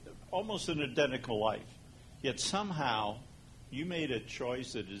mean, almost an identical life. Yet somehow you made a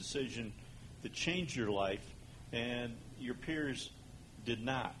choice, a decision that changed your life, and your peers did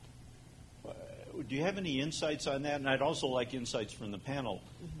not. Do you have any insights on that? And I'd also like insights from the panel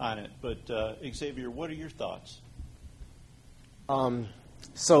on it. But Xavier, what are your thoughts?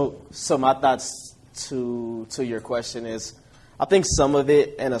 So my thoughts to your question is, I think some of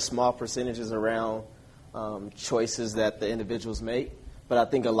it and a small percentage is around choices that the individuals make, but I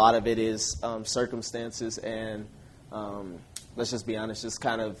think a lot of it is circumstances and let's just be honest, just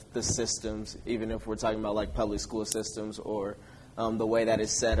kind of the systems, even if we're talking about like public school systems or the way that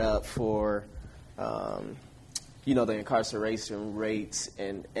is set up for the incarceration rates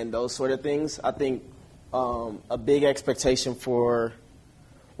and those sort of things. I think a big expectation for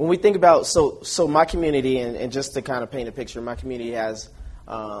when we think about, so my community, and just to kind of paint a picture, my community has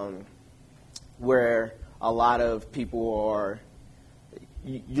where a lot of people are,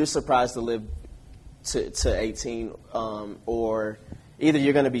 you're surprised to live to 18, or either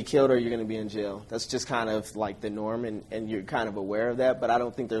you're going to be killed or you're going to be in jail. That's just kind of like the norm, and you're kind of aware of that, but I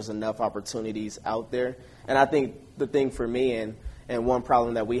don't think there's enough opportunities out there. And I think the thing for me, and one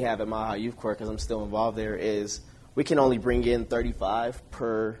problem that we have at Mile High Youth Corps, because I'm still involved there, is we can only bring in 35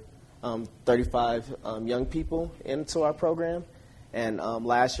 young people into our program. And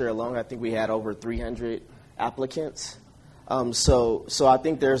last year alone, I think we had over 300 applicants. So I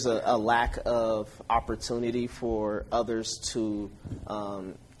think there's a lack of opportunity for others to,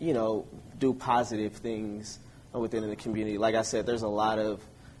 do positive things within the community. Like I said, there's a lot of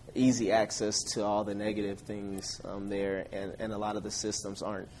easy access to all the negative things there, and a lot of the systems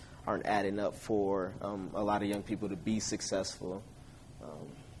aren't adding up for a lot of young people to be successful.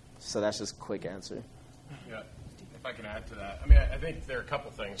 So that's just a quick answer. Yeah, if I can add to that. I mean, I think there are a couple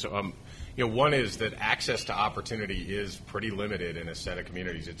things. So, one is that access to opportunity is pretty limited in a set of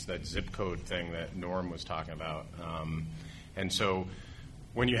communities. It's that zip code thing that Norm was talking about. And so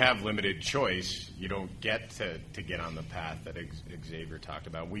when you have limited choice, you don't get to get on the path that Xavier talked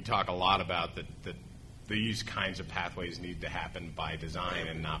about. We talk a lot about that these kinds of pathways need to happen by design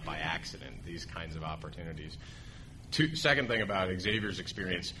and not by accident, these kinds of opportunities. Second thing about Xavier's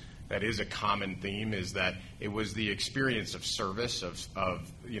experience that is a common theme is that it was the experience of service,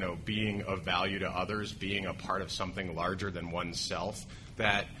 of being of value to others, being a part of something larger than oneself,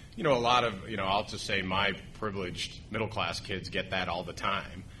 that a lot of, I'll just say my privileged middle-class kids get that all the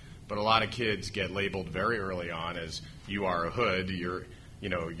time, but a lot of kids get labeled very early on as you are a hood, you're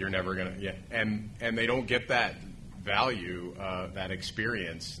never going to, and they don't get that value, that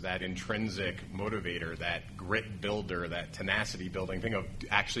experience, that intrinsic motivator, that grit builder, that tenacity building thing of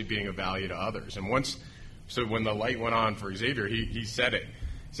actually being of value to others. And so when the light went on for Xavier, he said it.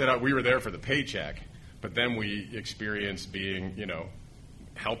 He said, we were there for the paycheck, but then we experienced being,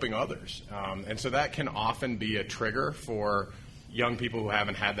 helping others. And so that can often be a trigger for young people who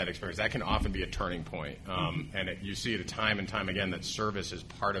haven't had that experience. That can often be a turning point. And you see it time and time again that service is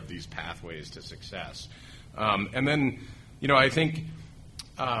part of these pathways to success. And then, I think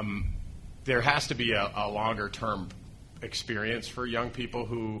there has to be a longer-term experience for young people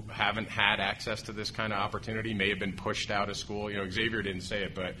who haven't had access to this kind of opportunity, may have been pushed out of school. Xavier didn't say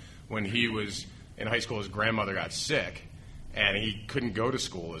it, but when he was in high school, his grandmother got sick, and he couldn't go to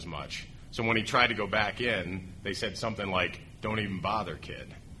school as much. So when he tried to go back in, they said something like, "Don't even bother,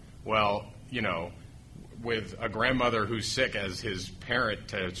 kid." Well, with a grandmother who's sick as his parent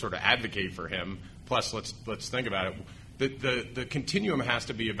to sort of advocate for him, plus let's think about it. The continuum has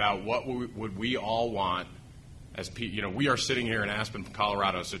to be about what would we all want as we are sitting here in Aspen,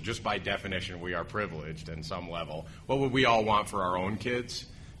 Colorado, so just by definition we are privileged in some level. What would we all want for our own kids?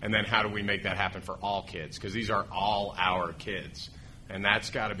 And then how do we make that happen for all kids? Because these are all our kids. And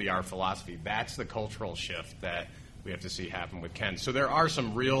that's got to be our philosophy. That's the cultural shift that we have to see happen with Ken. So there are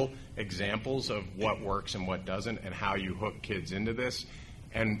some real examples of what works and what doesn't and how you hook kids into this.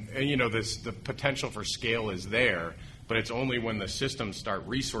 And the potential for scale is there, but it's only when the systems start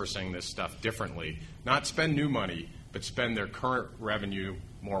resourcing this stuff differently, not spend new money, but spend their current revenue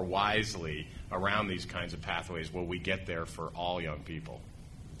more wisely around these kinds of pathways, will we get there for all young people?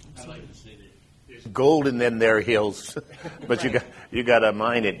 I like to say that there's gold in them there hills, but you got to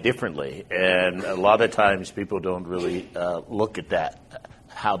mine it differently. And a lot of times people don't really look at that,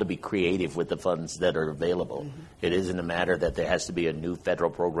 how to be creative with the funds that are available. Mm-hmm. It isn't a matter that there has to be a new federal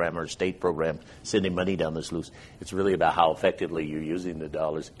program or state program sending money down the sluice. It's really about how effectively you're using the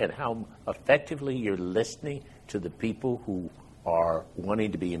dollars and how effectively you're listening to the people who are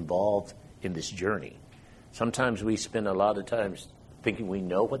wanting to be involved in this journey. Sometimes we spend a lot of times thinking we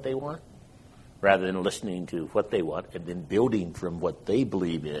know what they want rather than listening to what they want and then building from what they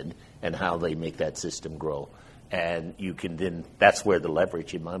believe in and how they make that system grow. And you can then, that's where the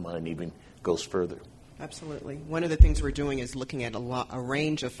leverage in my mind even goes further. Absolutely. One of the things we're doing is looking at a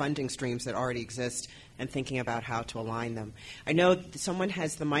range of funding streams that already exist and thinking about how to align them. I know someone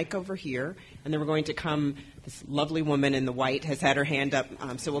has the mic over here, and then we're going to come, this lovely woman in the white has had her hand up,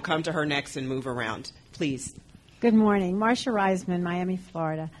 so we'll come to her next and move around. Please. Good morning. Marcia Reisman, Miami,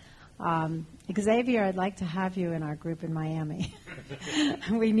 Florida. Xavier, I'd like to have you in our group in Miami.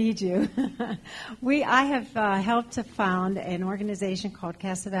 We need you. I have helped to found an organization called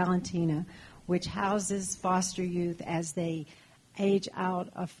Casa Valentina, which houses foster youth as they age out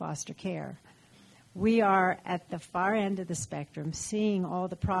of foster care. We are at the far end of the spectrum, seeing all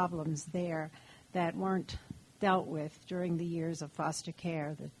the problems there that weren't dealt with during the years of foster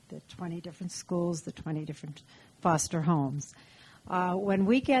care, the 20 different schools, the 20 different foster homes. When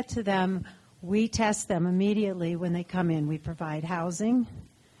we get to them, we test them immediately when they come in. We provide housing,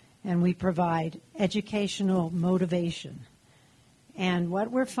 and we provide educational motivation. And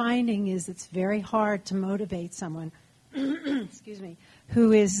what we're finding is it's very hard to motivate someone excuse me,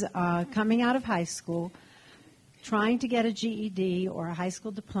 who is coming out of high school, trying to get a GED or a high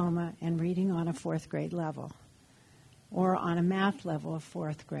school diploma and reading on a fourth grade level or on a math level of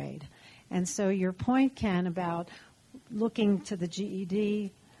fourth grade. And so your point, Ken, about looking to the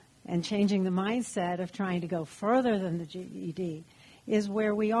GED and changing the mindset of trying to go further than the GED is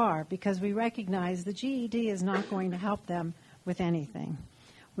where we are, because we recognize the GED is not going to help them with anything.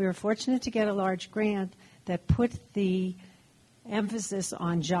 We were fortunate to get a large grant that put the emphasis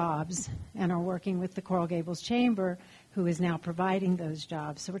on jobs and are working with the Coral Gables Chamber, who is now providing those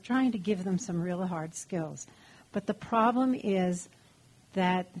jobs. So we're trying to give them some real hard skills. But the problem is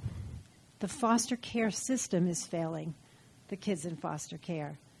that the foster care system is failing the kids in foster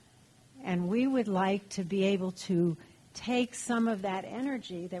care. And we would like to be able to take some of that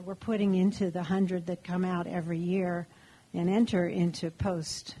energy that we're putting into the 100 that come out every year and enter into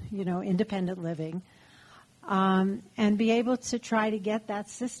independent living, and be able to try to get that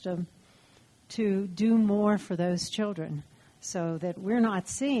system to do more for those children so that we're not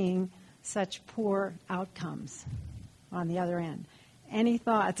seeing such poor outcomes on the other end. Any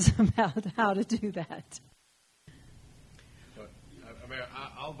thoughts about how to do that?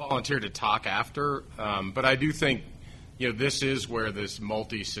 I'll volunteer to talk after, but I do think this is where this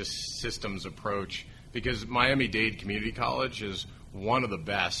multi-systems approach, because Miami-Dade Community College is one of the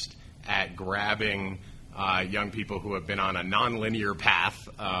best at grabbing young people who have been on a nonlinear path,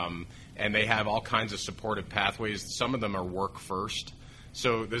 and they have all kinds of supportive pathways. Some of them are work first.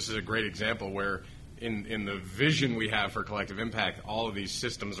 So this is a great example where in the vision we have for collective impact, all of these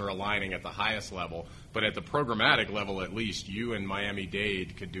systems are aligning at the highest level, but at the programmatic level at least, you and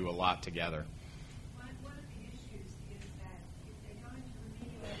Miami-Dade could do a lot together. One of the issues is that if they go into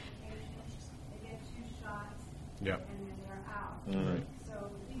remedial education, they get 2 shots and then they're out. Mm-hmm. So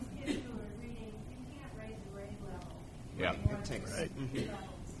these kids who are reading, you can't raise the grade level. Yeah. It takes levels within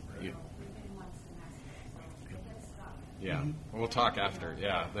one semester. So they get stuck. Yeah. Mm-hmm. We'll talk after.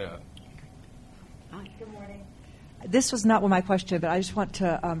 Yeah. Good morning. This was not my question, but I just want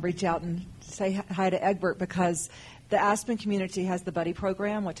to reach out and say hi to Egbert, because the Aspen community has the Buddy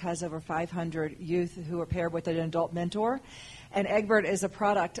program, which has over 500 youth who are paired with an adult mentor. And Egbert is a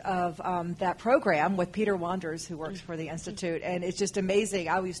product of that program with Peter Wanders, who works for the Institute. And it's just amazing.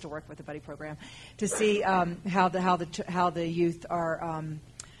 I used to work with the Buddy program to see how the youth are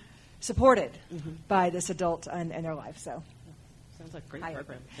supported by this adult in their life. So. Sounds like a great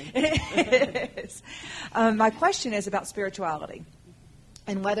program. It is. My question is about spirituality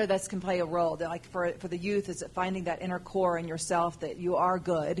and whether this can play a role. Like for the youth, is it finding that inner core in yourself that you are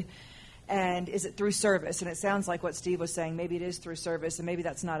good? And is it through service? And it sounds like what Steve was saying. Maybe it is through service, and maybe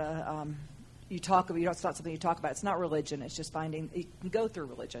that's not it's not something you talk about. It's not religion. It's just finding you can go through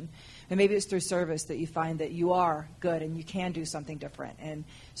religion, and maybe it's through service that you find that you are good and you can do something different. And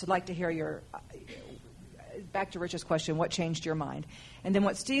so I'd like to hear back to Rich's question, what changed your mind? And then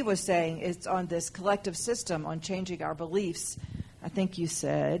what Steve was saying is on this collective system on changing our beliefs. I think you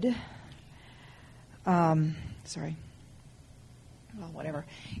said, sorry. Well, whatever.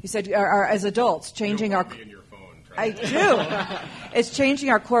 You said as adults, changing our... In your phone, I do. It's changing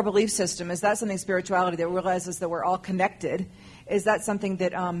our core belief system. Is that something spirituality that realizes that we're all connected? Is that something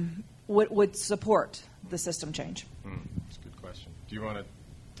that would support the system change? That's a good question. Do you want to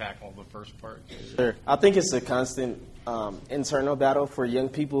tackle the first part? Sure. I think it's a constant internal battle for young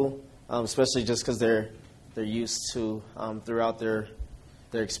people, especially just because they're used to throughout their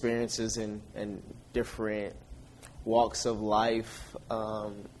experiences and different walks of life.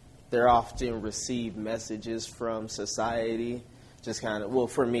 They're often receive messages from society, just kind of, well,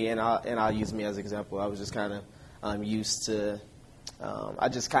 for me, and I'll use me as an example. I was just kind of used to. I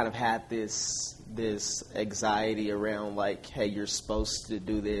just kind of had this anxiety around, like, hey, you're supposed to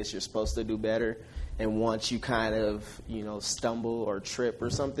do this, you're supposed to do better, and once you kind of, stumble or trip or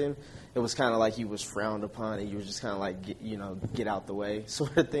something, it was kind of like you was frowned upon, and you were just kind of like, get out the way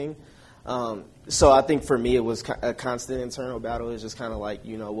sort of thing. So I think for me it was a constant internal battle. It's just kind of like,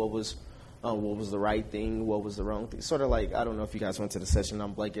 what was the right thing, what was the wrong thing. Sort of like, I don't know if you guys went to the session,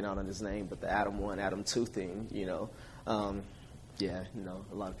 I'm blanking out on his name, but the Adam 1, Adam 2 thing, a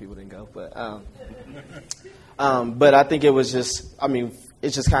lot of people didn't go, but I think it was just,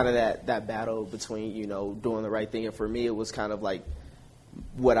 it's just kind of that battle between, doing the right thing. And for me, it was kind of like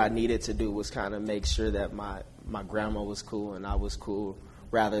what I needed to do was kind of make sure that my grandma was cool and I was cool,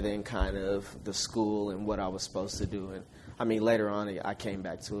 rather than kind of the school and what I was supposed to do. And later on I came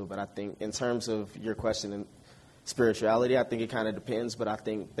back to it, but I think in terms of your question in spirituality, I think it kind of depends, but I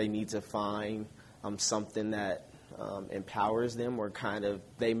think they need to find something that empowers them, or kind of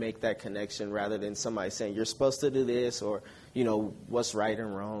they make that connection rather than somebody saying you're supposed to do this, or what's right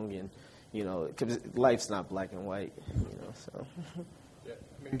and wrong, and because life's not black and white, so. Yeah,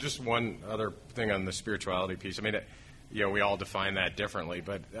 just one other thing on the spirituality piece. We all define that differently,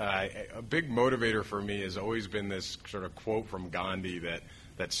 but a big motivator for me has always been this sort of quote from Gandhi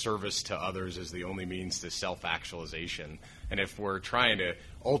that service to others is the only means to self-actualization. And if we're trying to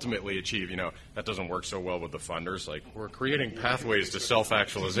ultimately achieve, that doesn't work so well with the funders. Like, we're creating pathways to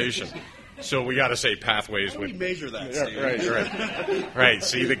self-actualization. So we got to say pathways. How do we measure that, Steve? Right.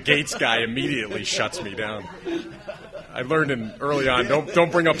 See, the Gates guy immediately shuts me down. I learned early on,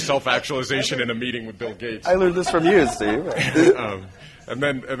 don't bring up self-actualization in a meeting with Bill Gates. I learned this from you, Steve. And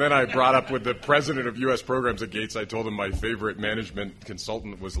then I brought up with the president of U.S. programs at Gates, I told him my favorite management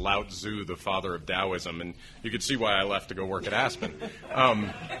consultant was Lao Tzu, the father of Taoism, and you could see why I left to go work at Aspen.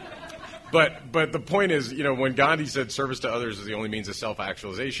 But the point is, when Gandhi said service to others is the only means of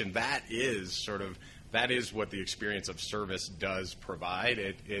self-actualization, that is what the experience of service does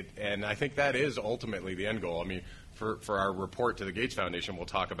provide. And I think that is ultimately the end goal. For our report to the Gates Foundation, we'll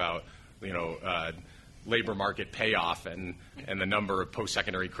talk about, labor market payoff and the number of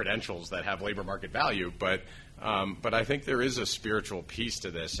post-secondary credentials that have labor market value. But I think there is a spiritual piece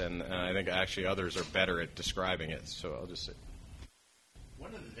to this, and I think actually others are better at describing it. So I'll just say.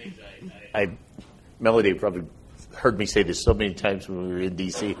 One of the things Melody probably heard me say this so many times when we were in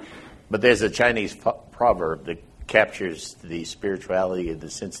D.C., but there's a Chinese proverb that captures the spirituality in the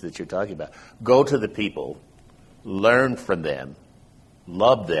sense that you're talking about. Go to the people, learn from them,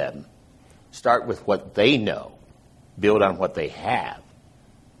 love them, start with what they know, build on what they have.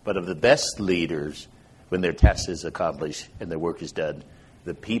 But of the best leaders, when their task is accomplished and their work is done,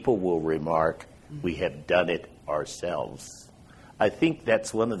 the people will remark, we have done it ourselves. I think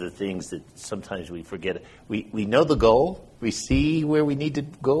that's one of the things that sometimes we forget. We know the goal, we see where we need to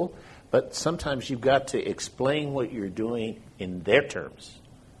go, but sometimes you've got to explain what you're doing in their terms,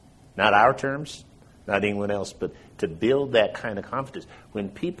 not our terms, not anyone else, but to build that kind of confidence. When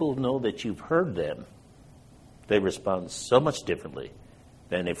people know that you've heard them, they respond so much differently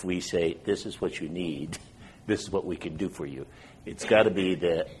than if we say, this is what you need, this is what we can do for you. It's got to be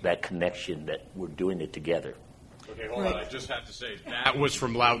that connection that we're doing it together. Okay, hold on. I just have to say, that was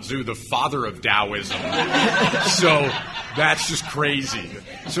from Lao Tzu, the father of Taoism. So that's just crazy.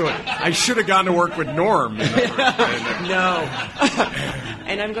 So I should have gone to work with Norm. No.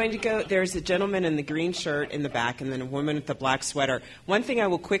 And I'm going to go, there's a gentleman in the green shirt in the back and then a woman with the black sweater. One thing I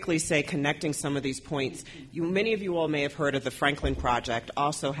will quickly say, connecting some of these points, many of you all may have heard of the Franklin Project,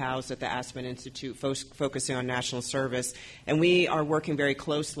 also housed at the Aspen Institute, focusing on national service. And we are working very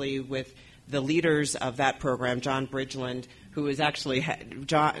closely with the leaders of that program, John Bridgeland, who is actually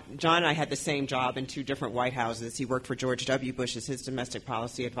John and I had the same job in 2 different White Houses. He worked for George W. Bush as his domestic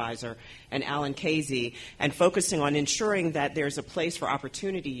policy advisor, and Alan Casey, and focusing on ensuring that there's a place for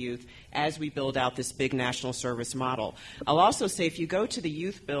opportunity youth as we build out this big national service model. I'll also say if you go to the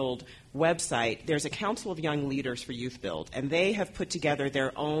Youth Build website, there's a Council of Young Leaders for Youth Build, and they have put together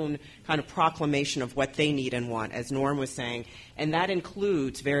their own kind of proclamation of what they need and want, as Norm was saying, and that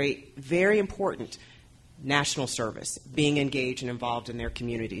includes very, very important national service, being engaged and involved in their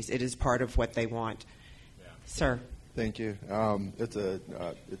communities. It is part of what they want. Yeah. Sir. Thank you.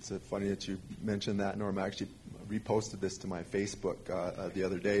 It's funny that you mentioned that, Norm. I actually reposted this to my Facebook the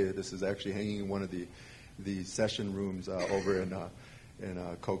other day. This is actually hanging in one of the session rooms over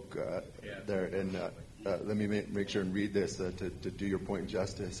in Coke there. And let me make sure and read this to do your point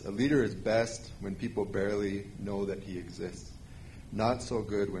justice. A leader is best when people barely know that he exists. Not so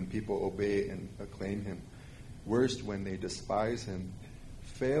good when people obey and acclaim him. Worst when they despise him.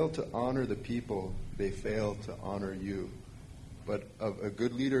 Fail to honor the people, they fail to honor you. But of a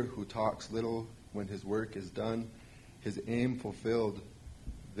good leader who talks little when his work is done, his aim fulfilled,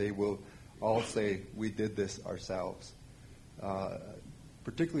 they will all say, we did this ourselves.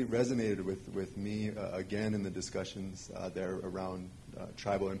 Particularly resonated with me, again, in the discussions there around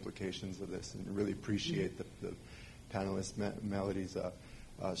tribal implications of this, and really appreciate the panelist Melody's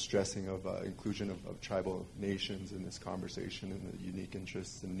stressing of inclusion of tribal nations in this conversation and the unique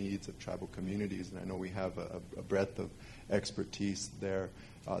interests and needs of tribal communities. And I know we have a breadth of expertise there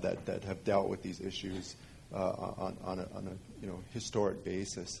that have dealt with these issues on a historic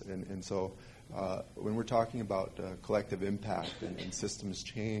basis. And so when we're talking about collective impact and systems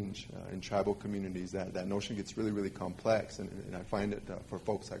change in tribal communities, that notion gets really, really complex. And I find it for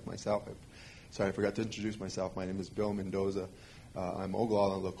folks like myself. Sorry, I forgot to introduce myself. My name is Bill Mendoza. I'm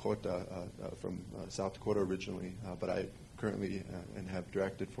Oglala Lakota from South Dakota originally, but I currently and have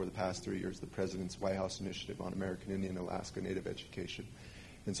directed for the past 3 years the President's White House Initiative on American Indian Alaska Native Education.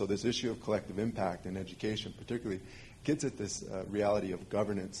 And so this issue of collective impact in education particularly gets at this reality of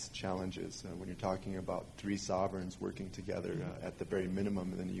governance challenges when you're talking about 3 sovereigns working together at the very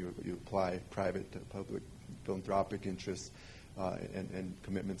minimum, and then you apply private to public philanthropic interests and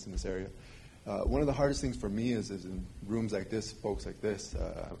commitments in this area. One of the hardest things for me is in rooms like this, folks like this,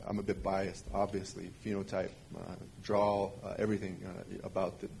 I'm a bit biased, obviously, phenotype, drawl, everything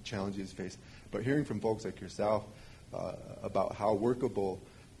about the challenges faced. But hearing from folks like yourself about how workable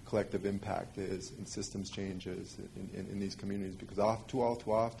collective impact is in systems changes in these communities, because too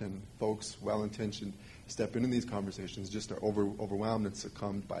often folks, well-intentioned, step into these conversations, just are overwhelmed and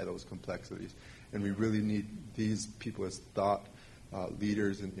succumbed by those complexities. And we really need these people as thought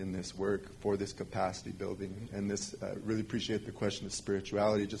leaders in this work for this capacity building. And this, really appreciate the question of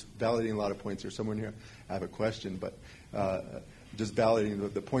spirituality, just validating a lot of points here. Someone here, I have a question, but just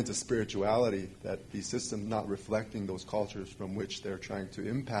validating the points of spirituality, that these systems not reflecting those cultures from which they're trying to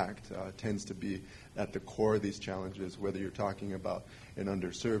impact tends to be at the core of these challenges, whether you're talking about an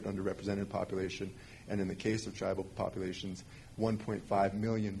underserved, underrepresented population, and in the case of tribal populations, 1.5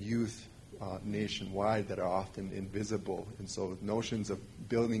 million youth nationwide that are often invisible. And so notions of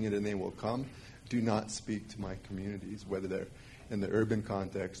building it and they will come do not speak to my communities, whether they're in the urban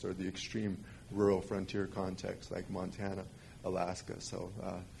context or the extreme rural frontier context like Montana, Alaska. So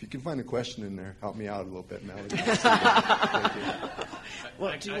if you can find a question in there, help me out a little bit, Melody. Thank you.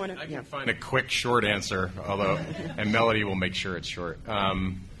 Well, do you want to? I can find a quick, short answer, and Melody will make sure it's short.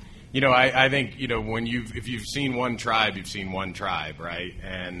 I think, if you've seen one tribe, you've seen one tribe, right?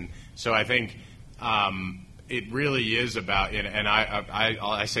 And so I think it really is about, and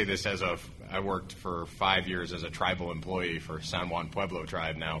I say this I worked for 5 years as a tribal employee for San Juan Pueblo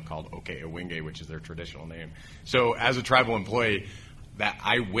tribe, now called Oke-Awinge, which is their traditional name. So as a tribal employee, that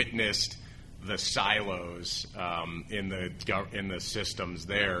I witnessed the silos in the systems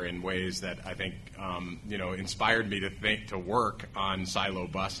there in ways that I think inspired me to work on silo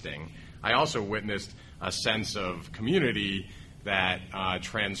busting. I also witnessed a sense of community that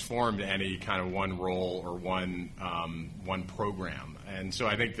transformed any kind of one role or one program. And so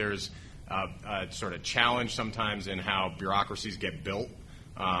I think there's a sort of challenge sometimes in how bureaucracies get built,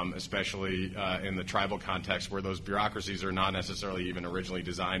 especially in the tribal context, where those bureaucracies are not necessarily even originally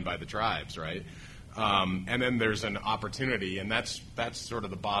designed by the tribes, right? And then there's an opportunity, and that's sort of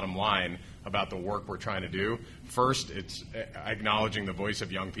the bottom line about the work we're trying to do. First, it's acknowledging the voice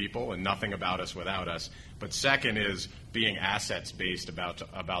of young people and nothing about us without us. But second is being assets-based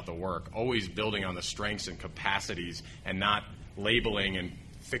about the work, always building on the strengths and capacities and not labeling and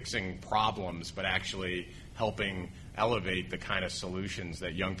fixing problems, but actually helping elevate the kind of solutions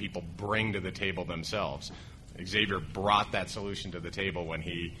that young people bring to the table themselves. Xavier brought that solution to the table when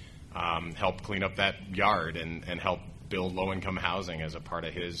he helped clean up that yard and helped build low-income housing as a part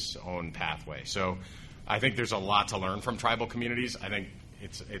of his own pathway. So I think there's a lot to learn from tribal communities. I think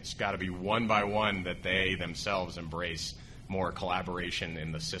it's got to be one by one that they themselves embrace more collaboration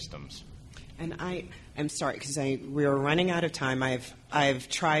in the systems. And I am sorry because we're running out of time. I've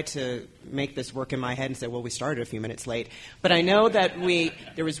tried to make this work in my head and say, well, we started a few minutes late. But I know that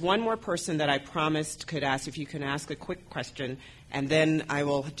there was one more person that I promised could ask, if you can ask a quick question, and then I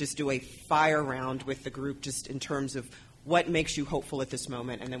will just do a fire round with the group just in terms of what makes you hopeful at this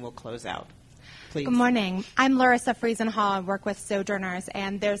moment, and then we'll close out. Please. Good morning. I'm Larissa Friesenhall. I work with Sojourners,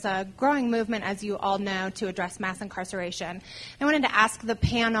 and there's a growing movement, as you all know, to address mass incarceration. I wanted to ask the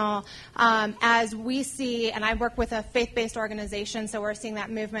panel, as we see, and I work with a faith-based organization, so we're seeing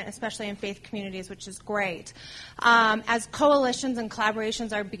that movement, especially in faith communities, which is great. As coalitions and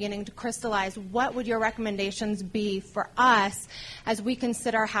collaborations are beginning to crystallize, what would your recommendations be for us as we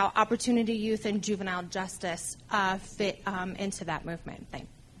consider how opportunity youth and juvenile justice fit into that movement? Thanks.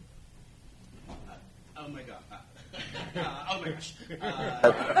 Oh my God. Oh my gosh.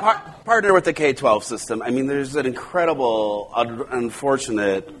 Partner with the K-12 system. I mean, there's an incredible,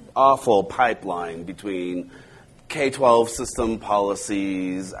 unfortunate, awful pipeline between K-12 system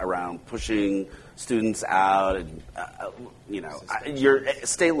policies around pushing students out. And, your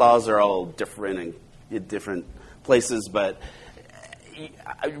state laws are all different in different places, but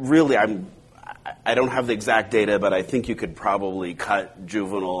really, I don't have the exact data, but I think you could probably cut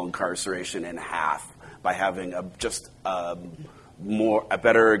juvenile incarceration in half by having a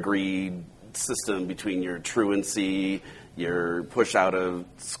better agreed system between your truancy, your push out of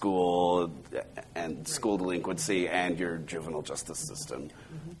school and school delinquency, and your juvenile justice system.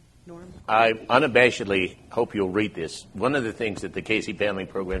 Mm-hmm. Norm? I unabashedly hope you'll read this. One of the things that the Casey Family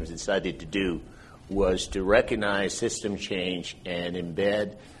Programs decided to do was to recognize system change and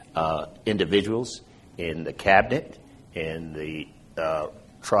embed individuals in the cabinet, in the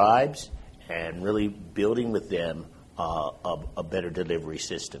tribes, and really building with them a better delivery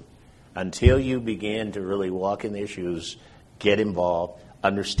system. Until you begin to really walk in their shoes, get involved,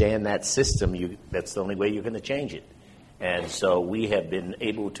 understand that system, that's the only way you're going to change it. And so we have been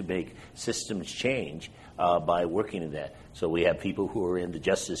able to make systems change by working in that. So we have people who are in the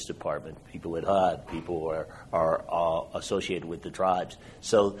Justice Department, people at HUD, people who are associated with the tribes.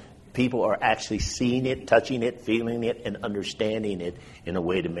 So people are actually seeing it, touching it, feeling it, and understanding it in a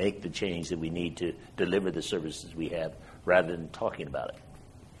way to make the change that we need to deliver the services we have rather than talking about it.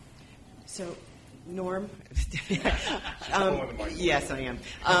 So, Norm? Yes, I am.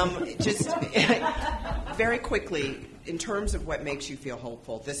 Just very quickly, in terms of what makes you feel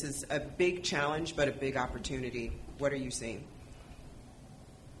hopeful, this is a big challenge but a big opportunity. What are you seeing?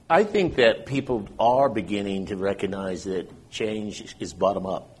 I think that people are beginning to recognize that change is bottom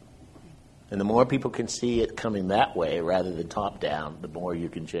up. And the more people can see it coming that way rather than top down, the more you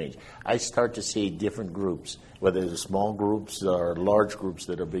can change. I start to see different groups, whether they're small groups or large groups,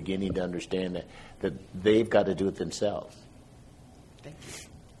 that are beginning to understand that they've got to do it themselves. Thank you.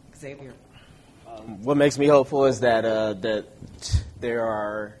 Xavier. What makes me hopeful is that there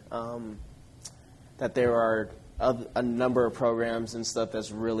are a number of programs and stuff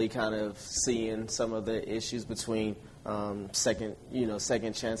that's really kind of seeing some of the issues between second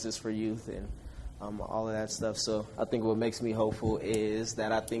chances for youth and all of that stuff. So I think what makes me hopeful is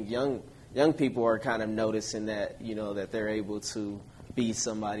that I think young people are kind of noticing that that they're able to be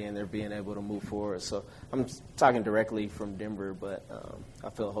somebody and they're being able to move forward. So I'm talking directly from Denver, but I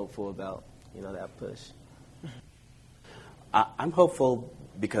feel hopeful about that push. I'm hopeful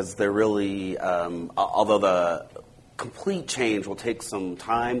because they're really, although the complete change will take some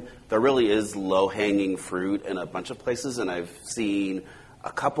time, there really is low-hanging fruit in a bunch of places, and I've seen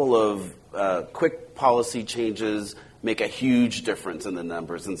a couple of quick policy changes make a huge difference in the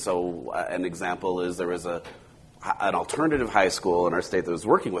numbers. And so an example is there was an alternative high school in our state that was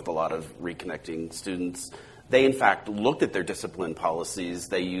working with a lot of reconnecting students. They, in fact, looked at their discipline policies.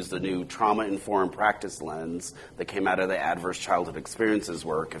 They used a new trauma-informed practice lens that came out of the adverse childhood experiences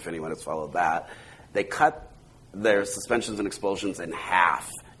work, if anyone has followed that. They cut their suspensions and expulsions in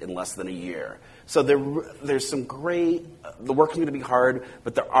half in less than a year. So there's some great, the work's going to be hard,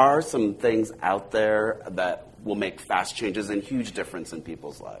 but there are some things out there that will make fast changes and huge difference in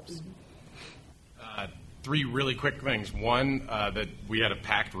people's lives. Three really quick things. One, that we had a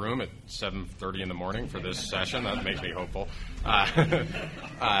packed room at 7:30 in the morning for this session. That makes me hopeful.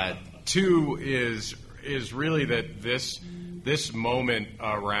 Two is really that this this moment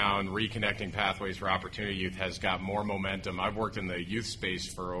around reconnecting pathways for opportunity youth has got more momentum. I've worked in the youth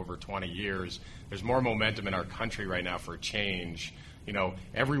space for over 20 years. There's more momentum in our country right now for change. You know,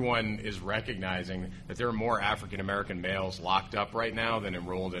 everyone is recognizing that there are more African American males locked up right now than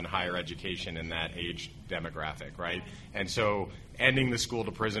enrolled in higher education in that age demographic, right? And so ending the school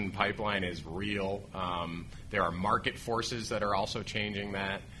to prison pipeline is real. There are market forces that are also changing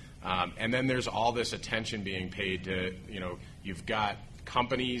that. And then there's all this attention being paid to, you know, you've got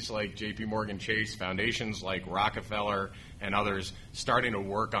companies like JP Morgan Chase, foundations like Rockefeller and others starting to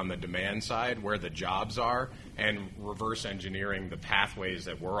work on the demand side where the jobs are and reverse engineering the pathways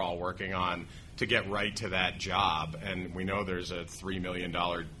that we're all working on to get right to that job. And we know there's a $3 million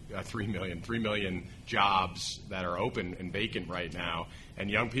jobs that are open and vacant right now.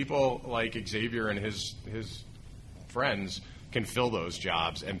 And young people like Xavier and his friends can fill those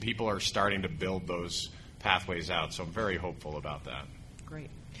jobs, and people are starting to build those pathways out. So I'm very hopeful about that. Great.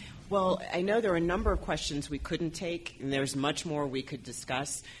 Well, I know there are a number of questions we couldn't take, and there's much more we could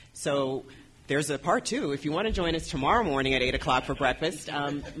discuss. So there's a part two. If you want to join us tomorrow morning at 8 o'clock for breakfast,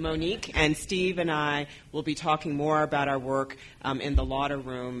 Monique and Steve and I will be talking more about our work in the Lauder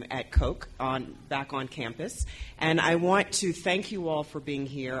Room at Koch back on campus. And I want to thank you all for being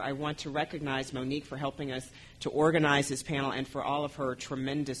here. I want to recognize Monique for helping us to organize this panel and for all of her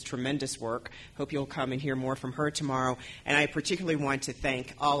tremendous, tremendous work. Hope you'll come and hear more from her tomorrow. And I particularly want to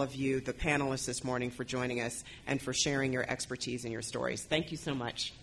thank all of you, the panelists this morning, for joining us and for sharing your expertise and your stories. Thank you so much.